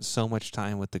 you spent so much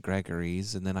time with the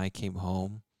Gregories, and then I came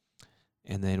home,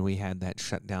 and then we had that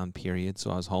shutdown period,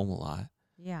 so I was home a lot.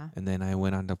 Yeah. And then I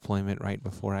went on deployment right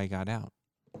before I got out.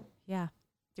 Yeah.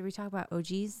 Did we talk about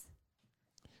OGs?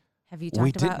 Have you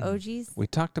We talked about didn't. OGs? We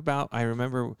talked about, I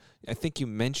remember, I think you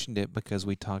mentioned it because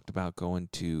we talked about going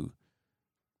to,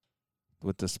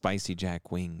 with the Spicy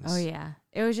Jack wings. Oh, yeah.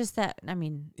 It was just that, I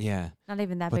mean, Yeah. not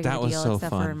even that But big that of a was deal, so except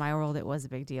for fun. in my world, it was a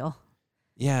big deal.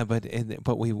 Yeah, but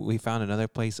we found another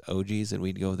place, OG's, and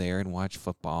we'd go there and watch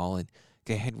football, and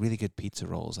they had really good pizza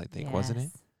rolls, I think, wasn't it?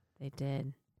 Yes, they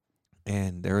did.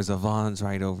 And there was a Vaughn's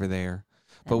right over there.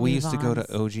 That But we new used to go to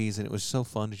Vons. OG's, and it was so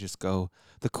fun to just go.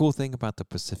 The cool thing about the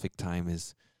Pacific time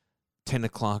is 10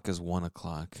 o'clock is 1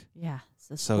 o'clock. Yeah.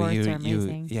 So So sports you are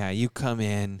amazing. you come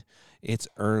in, it's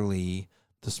early,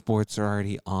 the sports are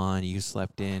already on, you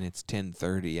slept in, it's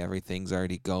 10:30, everything's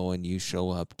already going, you show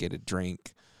up, get a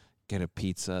drink, get a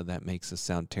pizza. That makes us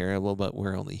sound terrible, but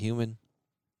we're only human.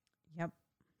 Yep.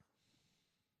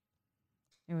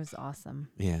 It was awesome.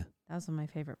 Yeah. That was one of my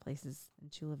favorite places in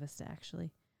Chula Vista,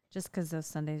 actually. Just because those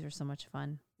Sundays are so much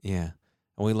fun. Yeah.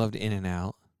 And we loved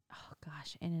In-N-Out. Oh,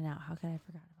 gosh. In-N-Out. How could I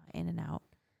forget about In-N-Out?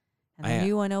 And I- the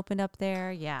new one opened up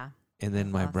there. Yeah. And then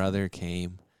That's my awesome. brother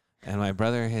came, and my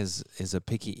brother is a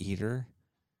picky eater,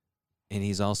 and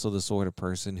he's also the sort of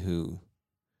person who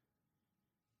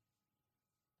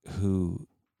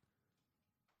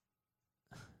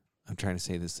I'm trying to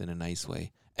say this in a nice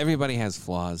way. Everybody has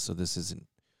flaws, so this isn't.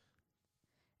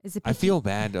 Is it I picky? feel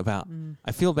bad about Mm.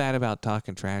 I feel bad about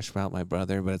talking trash about my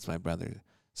brother, but it's my brother,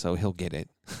 so he'll get it.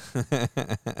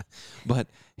 But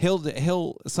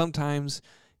he'll sometimes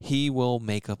he will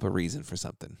make up a reason for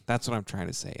something. That's what I'm trying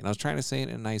to say, and I was trying to say it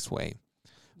in a nice way.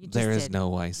 You just There is did. no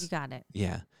You ice. got it.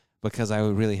 Yeah, because I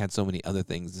really had so many other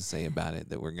things to say about it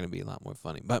that were going to be a lot more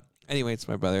funny. But anyway, it's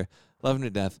my brother. Love him to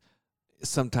death.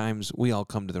 Sometimes we all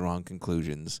come to the wrong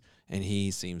conclusions, and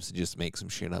he seems to just make some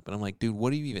shit up. And I'm like, dude,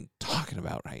 what are you even talking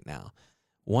about right now?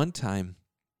 One time,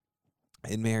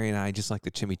 and Mary and I, just like the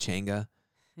chimichanga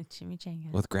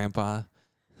Chimichanga. with Grandpa,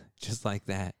 just like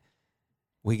that,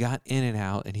 we got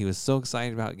In-N-Out, and he was so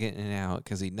excited about getting In-N-Out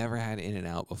because he'd never had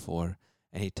In-N-Out before.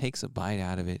 And he takes a bite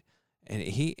out of it, and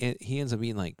he ends up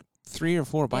eating like 3 or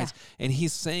 4 bites, and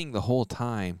he's saying the whole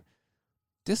time,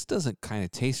 this doesn't kind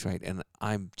of taste right, and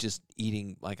I'm just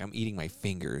eating like I'm eating my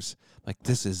fingers. Like,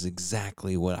 this is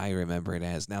exactly what I remember it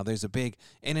as. Now, there's a big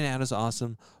In-N-Out is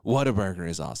awesome, Whataburger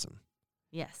is awesome,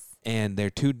 Yes. and they're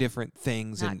two different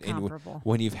things. Not And comparable.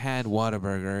 when you've had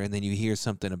Whataburger, and then you hear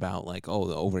something about like,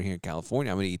 oh, over here in California,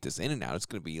 I'm gonna eat this In-N-Out. It's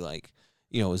gonna be like,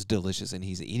 it's delicious, and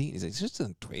he's eating. He's like, this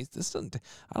doesn't taste. This doesn't. I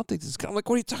don't think this is good. I'm like,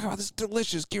 what are you talking about? This is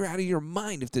delicious. Get out of your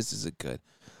mind if this isn't good.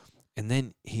 And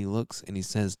then he looks and he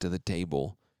says to the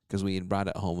table, because we had brought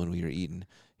it home when we were eating,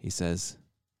 he says,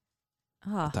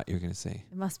 I Oh, thought you were going to say,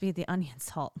 it must be the onion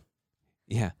salt.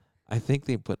 yeah, I think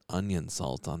they put onion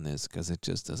salt on this because it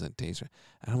just doesn't taste right.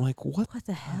 And I'm like, what? What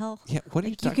the hell? Yeah, what are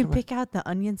you Like, you talking can about? pick out the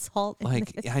onion salt. in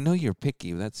Like, this? I know you're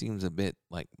picky, but that seems a bit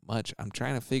like much. I'm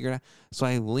trying to figure it out. So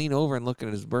I lean over and look at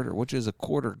his burger, which is a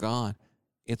quarter gone.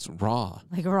 It's raw.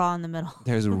 Like raw in the middle.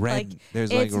 There's red. Like, there's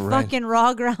it's like red. fucking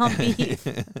raw ground beef.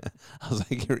 I was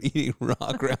like, you're eating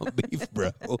raw ground beef,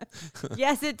 bro.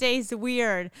 Yes, it tastes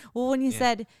weird. Well, when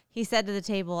Yeah. he said to the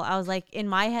table, I was like, in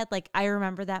my head, like, I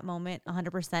remember that moment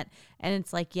 100%. And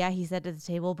it's like, yeah, he said to the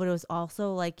table, but it was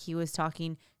also like he was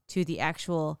talking to the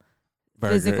actual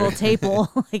Burger. physical table.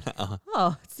 Like, Uh-huh.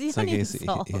 oh, it's the It's like, onion it's-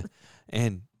 salt. yeah.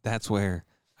 And that's where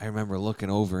I remember looking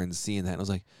over and seeing that. And I was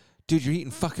like, dude, you're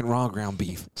eating fucking raw ground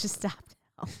beef. Just stop.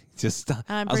 Just stop.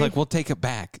 I'm I was pretty- like, we'll take it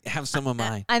back. Have some of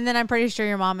mine. And then I'm pretty sure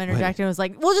your mom interjected and was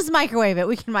like, we'll just microwave it.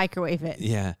 We can microwave it.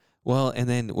 Yeah. Well, and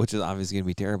then, which is obviously going to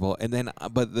be terrible. And then,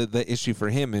 but the issue for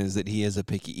him is that he is a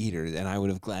picky eater, and I would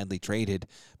have gladly traded.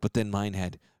 But then mine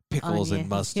had pickles and Onion,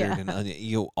 mustard yeah. and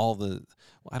onion, all the,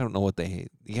 I don't know what they,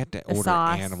 you have to The order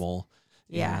sauce. animal.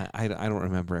 Yeah. I don't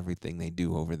remember everything they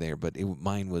do over there, but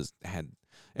mine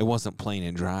it wasn't plain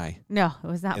and dry. No, it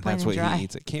was not And plain that's and what dry. he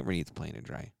eats. Cameron eats plain and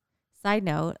dry. Side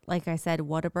note, like I said,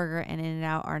 Whataburger and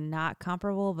In-N-Out are not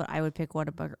comparable, but I would pick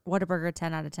Whataburger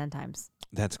 10 out of 10 times.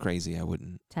 That's crazy. I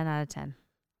wouldn't. 10 out of 10.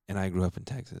 And I grew up in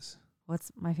Texas.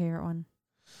 What's my favorite one?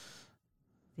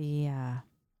 The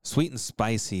Sweet and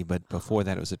spicy, but before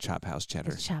that it was a Chop House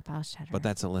cheddar. Chop House cheddar. But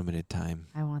that's a limited time.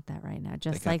 I want that right now.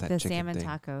 Just got like that the chicken salmon thing.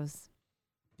 tacos.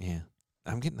 Yeah.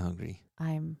 I'm getting hungry.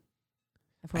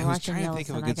 If we're I was watching trying to think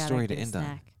of a Yellowstone, I good gotta story to get a end on.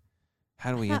 snack.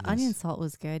 How do we I end thought onion this? salt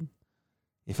was good.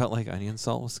 You felt like onion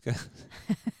salt was good?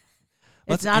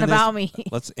 It's not about me.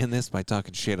 Let's end this by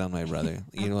talking shit on my brother.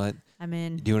 You know what? I'm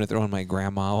in. Do you want to throw in my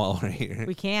grandma while we're here?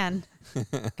 We can.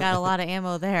 Got a lot of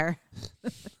ammo there.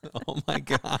 Oh my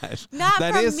gosh. Not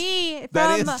That from is- me.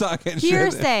 That From is talking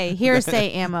shit.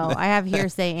 hearsay ammo. I have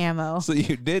hearsay ammo. So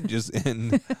you did just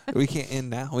end. We can't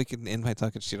end now. We can end by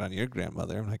talking shit on your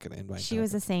grandmother. I'm not going to end by She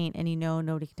was a saint, and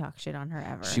nobody can talk shit on her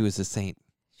ever. She was a saint.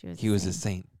 He was a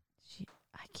saint.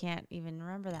 I can't even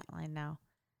remember that line now.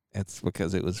 That's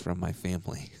because it was from my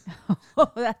family.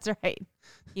 Oh, that's right.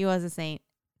 He was a saint.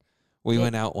 We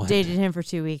went out one. Dated him for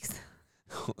 2 weeks.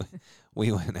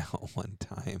 We went out one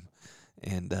time,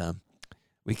 and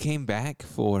we came back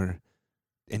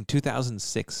in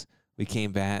 2006. We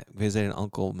came back, visited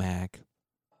Uncle Mac,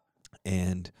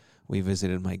 and we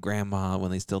visited my grandma when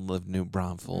they still lived in New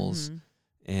Braunfels,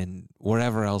 and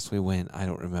wherever else we went, I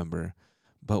don't remember.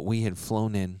 But we had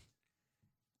flown in,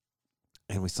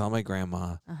 and we saw my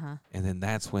grandma, and then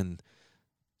that's when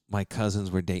my cousins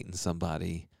were dating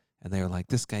somebody. And they were like,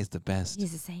 this guy's the best.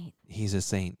 He's a saint. He's a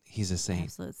saint. He's a saint.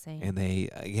 Absolute saint. And they,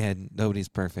 again, nobody's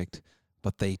perfect,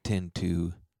 but they tend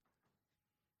to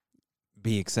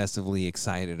be excessively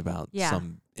excited about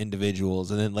some individuals.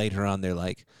 And then later on, they're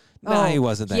like, no, he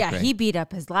wasn't that great. Yeah, he beat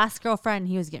up his last girlfriend.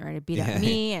 He was getting ready to beat up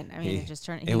me. And I mean, it just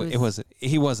turned.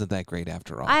 He wasn't that great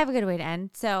after all. I have a good way to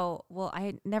end. So,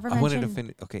 I never mentioned. I wanted to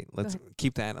finish. Okay, let's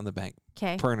keep that on the back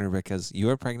burner because you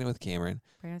are pregnant with Cameron.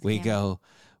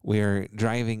 We're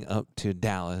driving up to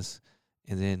Dallas,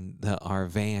 and then our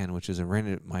van, which is a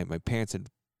rented, my parents had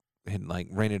like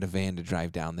rented a van to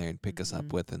drive down there and pick us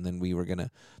up with, and then they're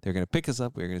gonna pick us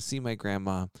up. We were gonna see my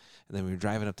grandma, and then we were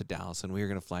driving up to Dallas, and we were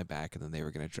gonna fly back, and then they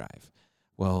were gonna drive.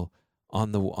 Well,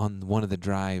 on one of the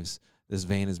drives, this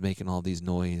van is making all these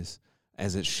noise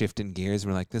as it's shifting gears.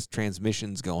 We're like, this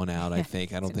transmission's going out. I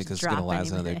think I don't think this is gonna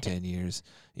last another 10 years.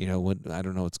 You know what? I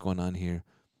don't know what's going on here,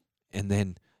 and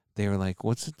then they were like,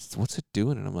 what's it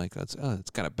doing? And I'm like, it's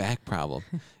got a back problem.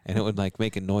 And it would like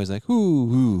make a noise like,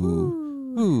 ooh,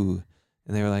 ooh, ooh.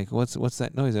 And they were like, what's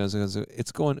that noise? And I was like,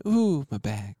 it's going, ooh, my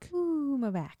back. Ooh, my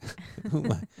back.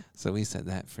 So we said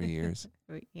that for years.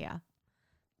 Yeah.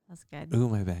 That's good. Ooh,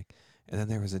 my back. And then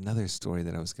there was another story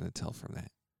that I was going to tell from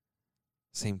that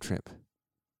same trip.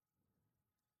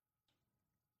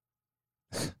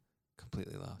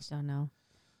 Completely lost. Don't know.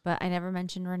 But I never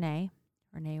mentioned Renee.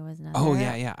 Renee was another. Oh,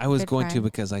 yeah. I was going friend. to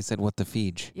because I said, what the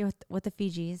Fiji? Yeah, with the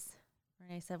Fijis.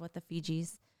 Renee said, what the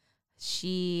Fijis.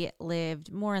 She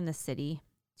lived more in the city,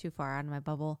 too far out of my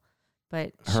bubble.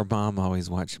 But her mom always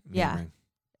watched me. Yeah.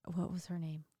 What was her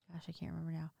name? Gosh, I can't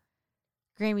remember now.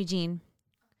 Grammy Jean.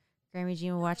 Grammy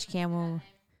Jean would watch Cam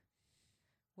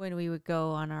when we would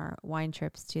go on our wine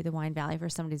trips to the Wine Valley for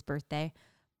somebody's birthday.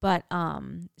 But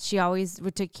she always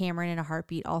would take Cameron in a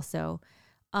heartbeat also.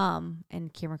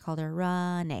 And Cameron called her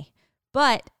Renee.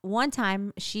 But one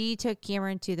time she took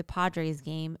Cameron to the Padres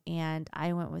game, and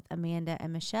I went with Amanda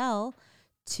and Michelle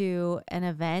to an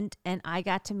event, and I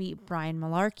got to meet Brian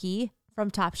Malarkey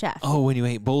from Top Chef. Oh, when you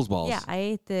ate Bull's Balls. Yeah, I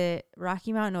ate the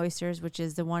Rocky Mountain oysters, which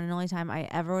is the one and only time I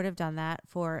ever would have done that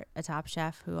for a Top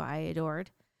Chef who I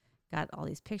adored. Got all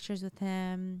these pictures with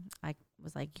him. I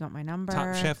was like, you want my number?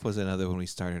 Top Chef was another one we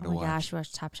started to watch. Oh my gosh, we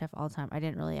watched Top Chef all the time. I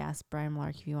didn't really ask Brian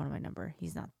Malarkey if he wanted my number.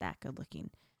 He's not that good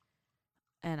looking.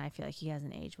 And I feel like he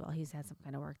hasn't aged well. He's had some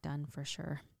kind of work done for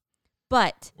sure.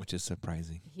 But which is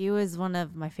surprising. He was one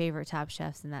of my favorite Top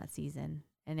Chefs in that season.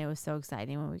 And it was so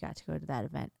exciting when we got to go to that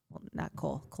event. Well, not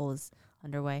Cole. Cole is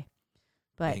underway.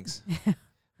 But thanks.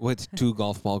 What's 2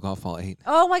 golf ball 8?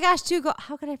 Oh my gosh,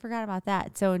 how could I forget about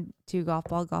that? So 2 golf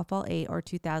ball 8 or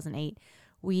 2008.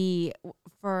 We,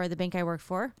 for the bank I worked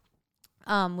for,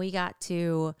 we got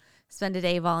to spend a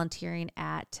day volunteering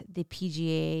at the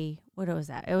PGA. What was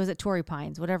that? It was at Torrey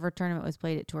Pines, whatever tournament was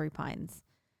played at Torrey Pines.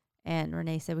 And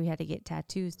Renee said we had to get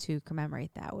tattoos to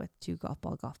commemorate that with 2 golf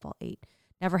ball 8.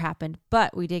 Never happened,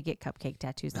 but we did get cupcake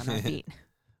tattoos on our feet.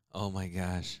 Oh my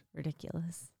gosh.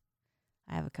 Ridiculous.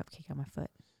 I have a cupcake on my foot.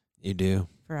 You do?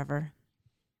 Forever.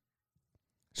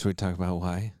 Should we talk about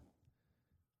why?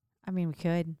 I mean, we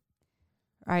could.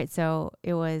 All right, so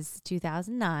it was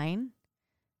 2009,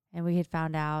 and we had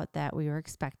found out that we were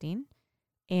expecting,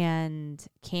 and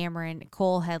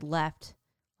Cole had left,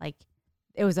 like,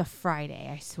 it was a Friday,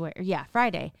 I swear. Yeah,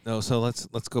 Friday. No, so let's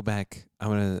go back.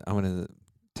 I'm gonna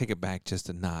take it back just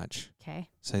a notch. Okay.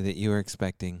 Say that you were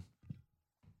expecting,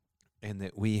 and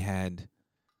that we had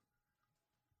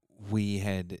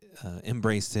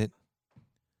embraced it.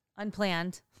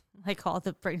 Unplanned. Like all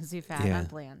the pregnancy we've had,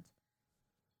 unplanned.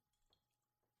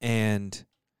 And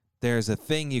there's a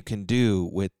thing you can do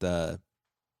with it's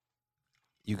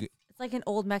like an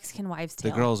old Mexican wives'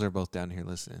 tale. The girls are both down here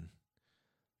listening.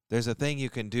 there's a thing you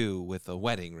can do with a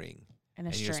wedding ring. And a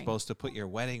And string. you're supposed to put your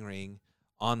wedding ring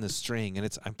on the string.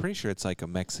 And I'm pretty sure it's like a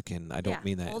Mexican. I don't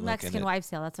mean that. Old like Mexican wives'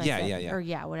 tale. That's what Yeah, I said. yeah, yeah. Or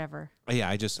yeah, whatever. Yeah,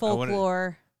 I wanted,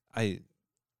 Folklore.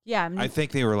 Yeah, I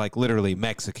think they were like literally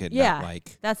Mexican, Yeah, not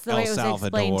like that's the El way it was explained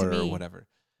to Salvador or me. whatever.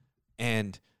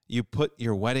 And you put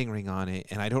your wedding ring on it,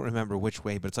 and I don't remember which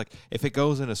way, but it's like if it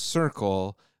goes in a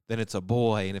circle, then it's a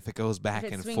boy, and if it goes back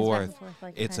If it and swings forth,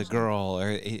 like it's a pendulum. girl,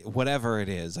 or whatever it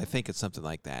is. I think it's something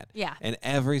like that. Yeah. And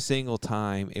every single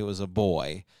time it was a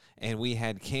boy, and we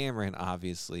had Cameron,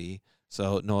 obviously.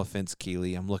 So no offense,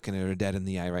 Keely. I'm looking at her dead in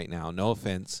the eye right now. No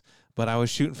offense. But I was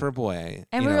shooting for a boy.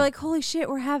 And you we were know. like, holy shit,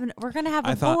 we're gonna have a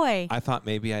I boy. thought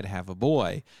maybe I'd have a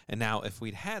boy. And now if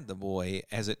we'd had the boy,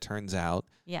 as it turns out,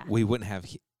 Yeah. we wouldn't have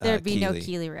There'd be no Keely.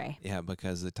 Keely Ray. Yeah,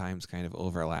 because the times kind of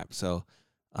overlap. So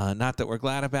not that we're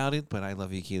glad about it, but I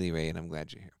love you, Keely Ray, and I'm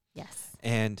glad you're here. Yes.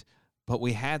 But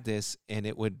we had this, and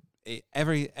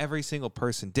every single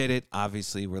person did it.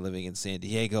 Obviously, we're living in San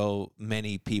Diego.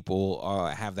 Many people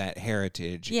have that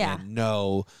heritage and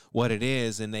know what it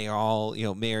is, and they all,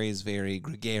 Mary is very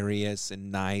gregarious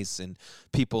and nice, and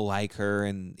people like her,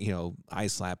 and I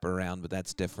slap her around, but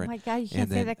that's Oh different. my God, you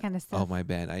can't say that kind of stuff. Oh my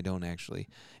bad, I don't actually.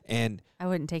 And I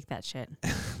wouldn't take that shit.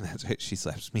 that's right, she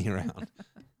slaps me around.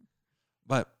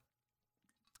 But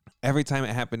every time it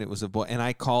happened, it was a boy, and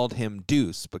I called him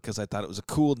Deuce because I thought it was a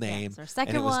cool name. It's our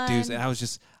second and it was one. Deuce, and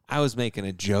I was making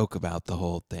a joke about the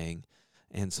whole thing,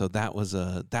 and so that was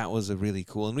a really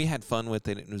cool, and we had fun with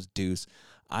it. And it was Deuce.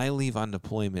 I leave on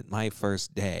deployment my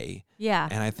first day, Yeah.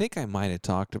 and I think I might have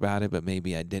talked about it, but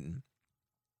maybe I didn't.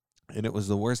 And it was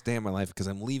the worst day of my life because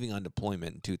I'm leaving on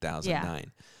deployment in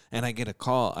 2009, and I get a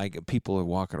call. People are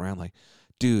walking around like,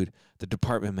 dude, the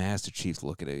department master chief's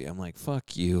looking at you. I'm like,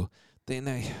 fuck you.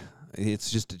 It's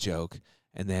just a joke.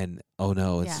 And then, oh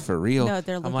no, it's for real. No,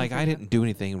 they're I'm looking like, for I you. didn't do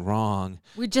anything wrong.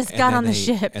 We just And got then on the they-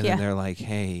 ship. And Yeah. then they're like,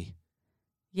 hey,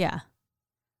 Yeah.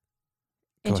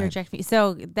 Go ahead. Interject me.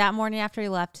 So that morning after he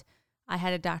left, I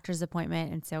had a doctor's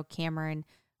appointment. And so Cameron,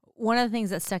 one of the things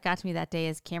that stuck out to me that day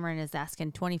is Cameron is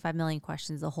asking 25 million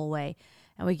questions the whole way.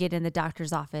 And we get in the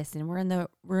doctor's office and we're in the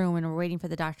room and we're waiting for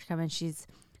the doctor to come in. She's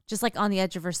just like on the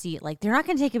edge of her seat. Like, they're not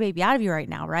going to take a baby out of you right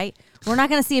now, right? We're not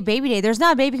going to see a baby day. There's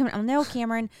not a baby coming. Oh, no,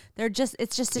 Cameron.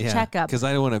 It's just a checkup. because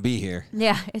I don't want to be here.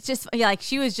 Yeah, it's just like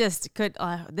she was just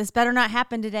this better not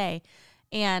happen today.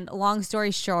 And long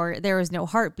story short, there was no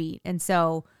heartbeat. And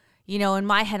so, in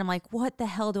my head, I'm like, what the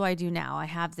hell do I do now? I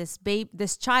have this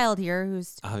child here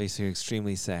who's Obviously, you're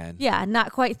extremely sad.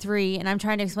 not quite 3, and I'm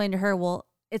trying to explain to her, well,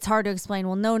 it's hard to explain.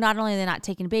 Well, no, not only are they not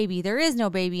taking a baby, there is no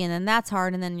baby, and then that's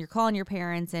hard, and then you're calling your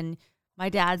parents, and my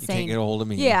dad's You saying, can't get a hold of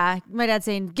me. yeah, my dad's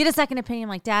saying, get a second opinion. I'm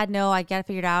like, Dad, no, I got to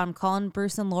figure it out. I'm calling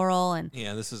Bruce and Laurel, and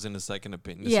Yeah, this isn't a second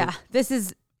opinion. this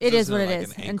is this is what isn't it like is.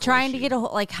 an And ankle trying to issue.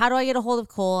 get how do I get a hold of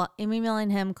Cole? I'm emailing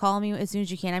him, call me as soon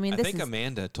as you can. I mean, I this think is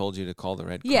Amanda told you to call the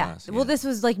Red yeah. Cross. Well, this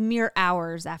was like mere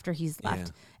hours after he's left,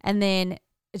 Yeah. and then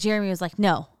Jeremy was like,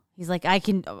 no. He's like, I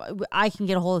can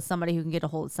get a hold of somebody who can get a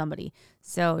hold of somebody.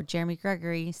 So Jeremy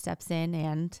Gregory steps in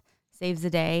and saves the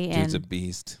day. Dude's a and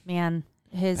beast. man,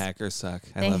 his Packers suck.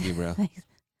 I love you, bro.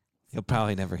 He'll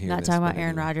probably never hear not this. talking but about Aaron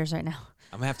anyway. Rodgers right now.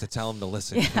 I'm gonna have to tell him to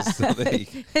listen. Yeah. just so that he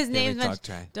His hear me name's talk mentioned.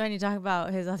 trash. Do I need to talk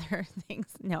about his other things?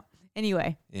 No.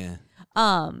 Anyway. Yeah.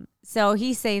 So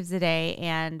he saves the day,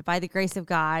 and by the grace of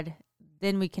God,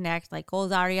 then we connect. Like,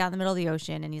 Cole's already out in the middle of the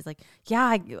ocean, and he's like,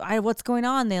 yeah, I what's going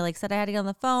on? They like said I had to get on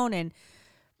the phone, and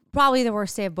probably the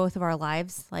worst day of both of our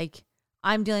lives. Like,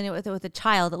 I'm dealing with it with a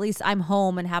child. At least I'm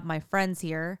home and have my friends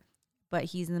here, but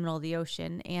he's in the middle of the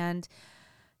ocean. And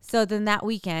so then that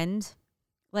weekend,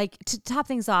 like, to top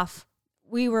things off,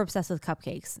 we were obsessed with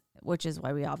cupcakes, which is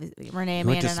why we obviously, Renee, You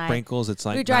went Amanda, to and I Sprinkles. It's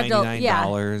like we drive to-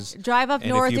 $99. drive up And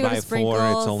north if to you go buy to Sprinkles.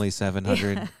 4, it's only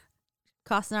 $700. Yeah.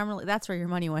 Cost an arm. That's where your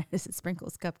money went. Is at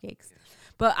Sprinkles cupcakes.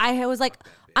 But I was like,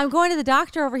 I'm going to the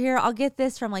doctor over here. I'll get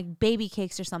this from like Baby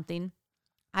Cakes or something.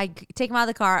 I take them out of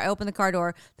the car. I open the car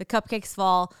door. The cupcakes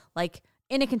fall like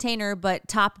in a container, but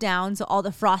top down, so all the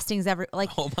frostings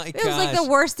Oh my it was like the gosh.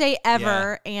 worst day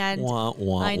ever. And Wah,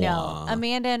 wah, I know wah.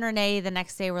 Amanda and Renee the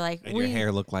next day were like, And your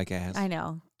hair looked like ass. I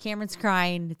know. Cameron's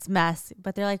crying. It's a mess.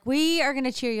 But they're like, we are going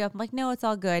to cheer you up. I'm like, no, it's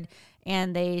all good.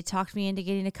 And they talked me into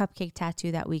getting a cupcake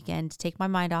tattoo that weekend to take my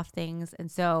mind off things.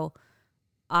 And so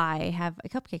I have a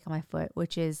cupcake on my foot,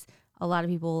 which is a lot of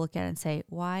people will look at it and say,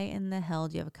 why in the hell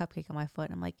do you have a cupcake on my foot?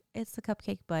 And I'm like, it's the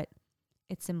cupcake, but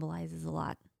it symbolizes a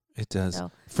lot. It does. So,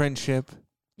 Friendship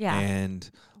yeah. and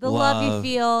The love you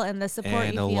feel and the support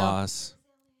and you a feel. loss.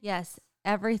 Yes.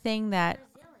 Everything that.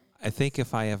 I think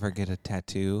if I ever get a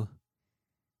tattoo,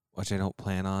 which I don't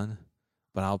plan on,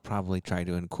 but I'll probably try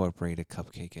to incorporate a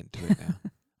cupcake into it now.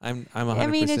 I'm 100% I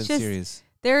mean, it's just- serious.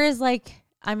 There is like,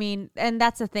 I mean, and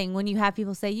that's the thing when you have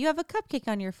people say you have a cupcake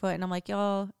on your foot, and I'm like,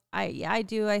 oh, I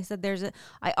do. I said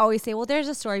I always say, well, there's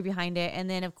a story behind it, and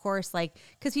then of course, like,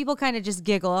 because people kind of just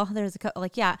giggle. Oh, there's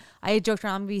like, yeah, I joked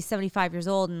around. I'm gonna be 75 years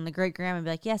old, and the great grandma would be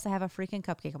like, yes, I have a freaking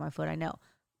cupcake on my foot. I know,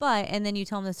 but and then you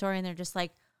tell them the story, and they're just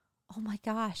like, oh my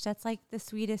gosh, that's like the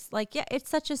sweetest. Like, yeah, it's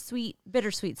such a sweet,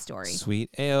 bittersweet story. Sweet.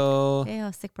 Ayo.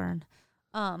 Ew, sick burn.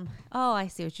 Oh, I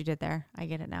see what you did there. I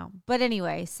get it now. But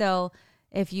anyway, so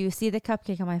if you see the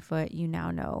cupcake on my foot, you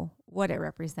now know what it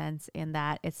represents and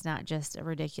that it's not just a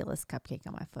ridiculous cupcake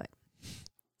on my foot.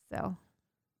 So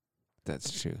That's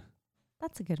true.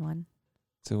 that's a good one.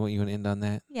 So what, you want to end on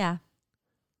that? Yeah.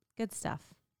 Good stuff.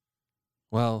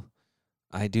 Well,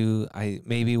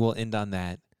 maybe we'll end on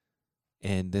that.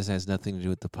 And this has nothing to do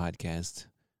with the podcast.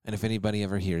 And if anybody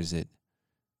ever hears it,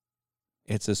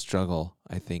 it's a struggle,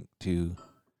 I think, to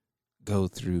go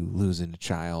through losing a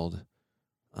child.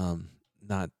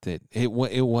 Not that it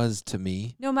was to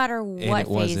me. No matter it what phase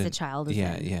the wasn't- child is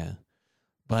Yeah, in. yeah.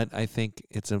 But I think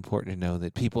it's important to know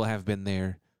that people have been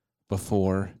there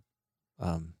before.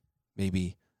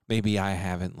 Maybe I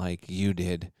haven't like you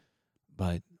did,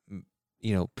 but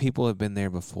people have been there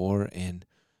before, and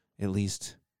at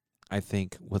least I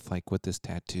think with this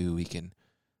tattoo, we can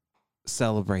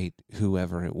celebrate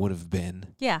whoever it would have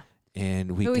been, Yeah.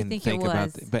 and we Who we can think think it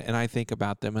about. was. And I think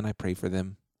about them, and I pray for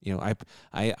them.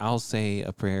 I'll say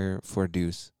a prayer for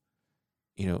Deuce,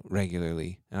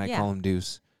 regularly, and I Yeah. call him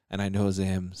Deuce, and I know it's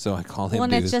him, so I call him Well,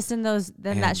 and Deuce. it's just in that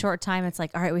And- short time, it's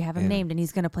like, all right, we have him Yeah. named and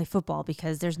he's going to play football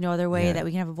because there's no other way Yeah. that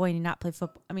we can have a boy and not play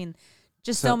football. I mean,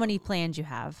 just so So- many plans you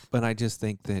have. But I just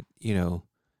think that,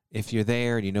 if you're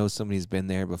there and you know somebody's been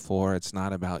there before, it's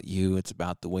not about you. It's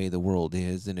about the way the world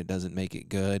is, and it doesn't make it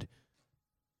good.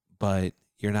 But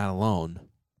you're not alone.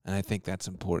 And I think that's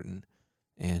important.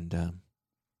 And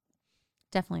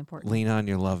Definitely important. lean on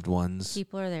your loved ones.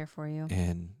 People are there for you.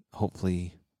 And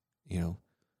hopefully, you'll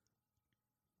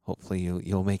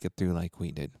make it through like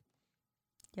we did.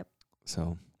 Yep.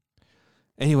 So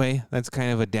anyway, that's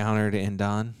kind of a downer to end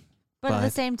on. But at the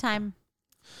but- same time,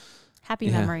 happy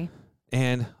Yeah. memory.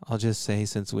 And I'll just say,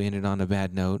 since we ended on a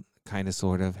bad note, kind of,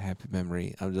 sort of, happy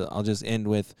memory. I'll just end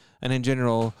with, and in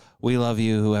general, we love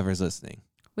you, whoever's listening.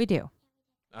 We do.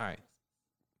 All right.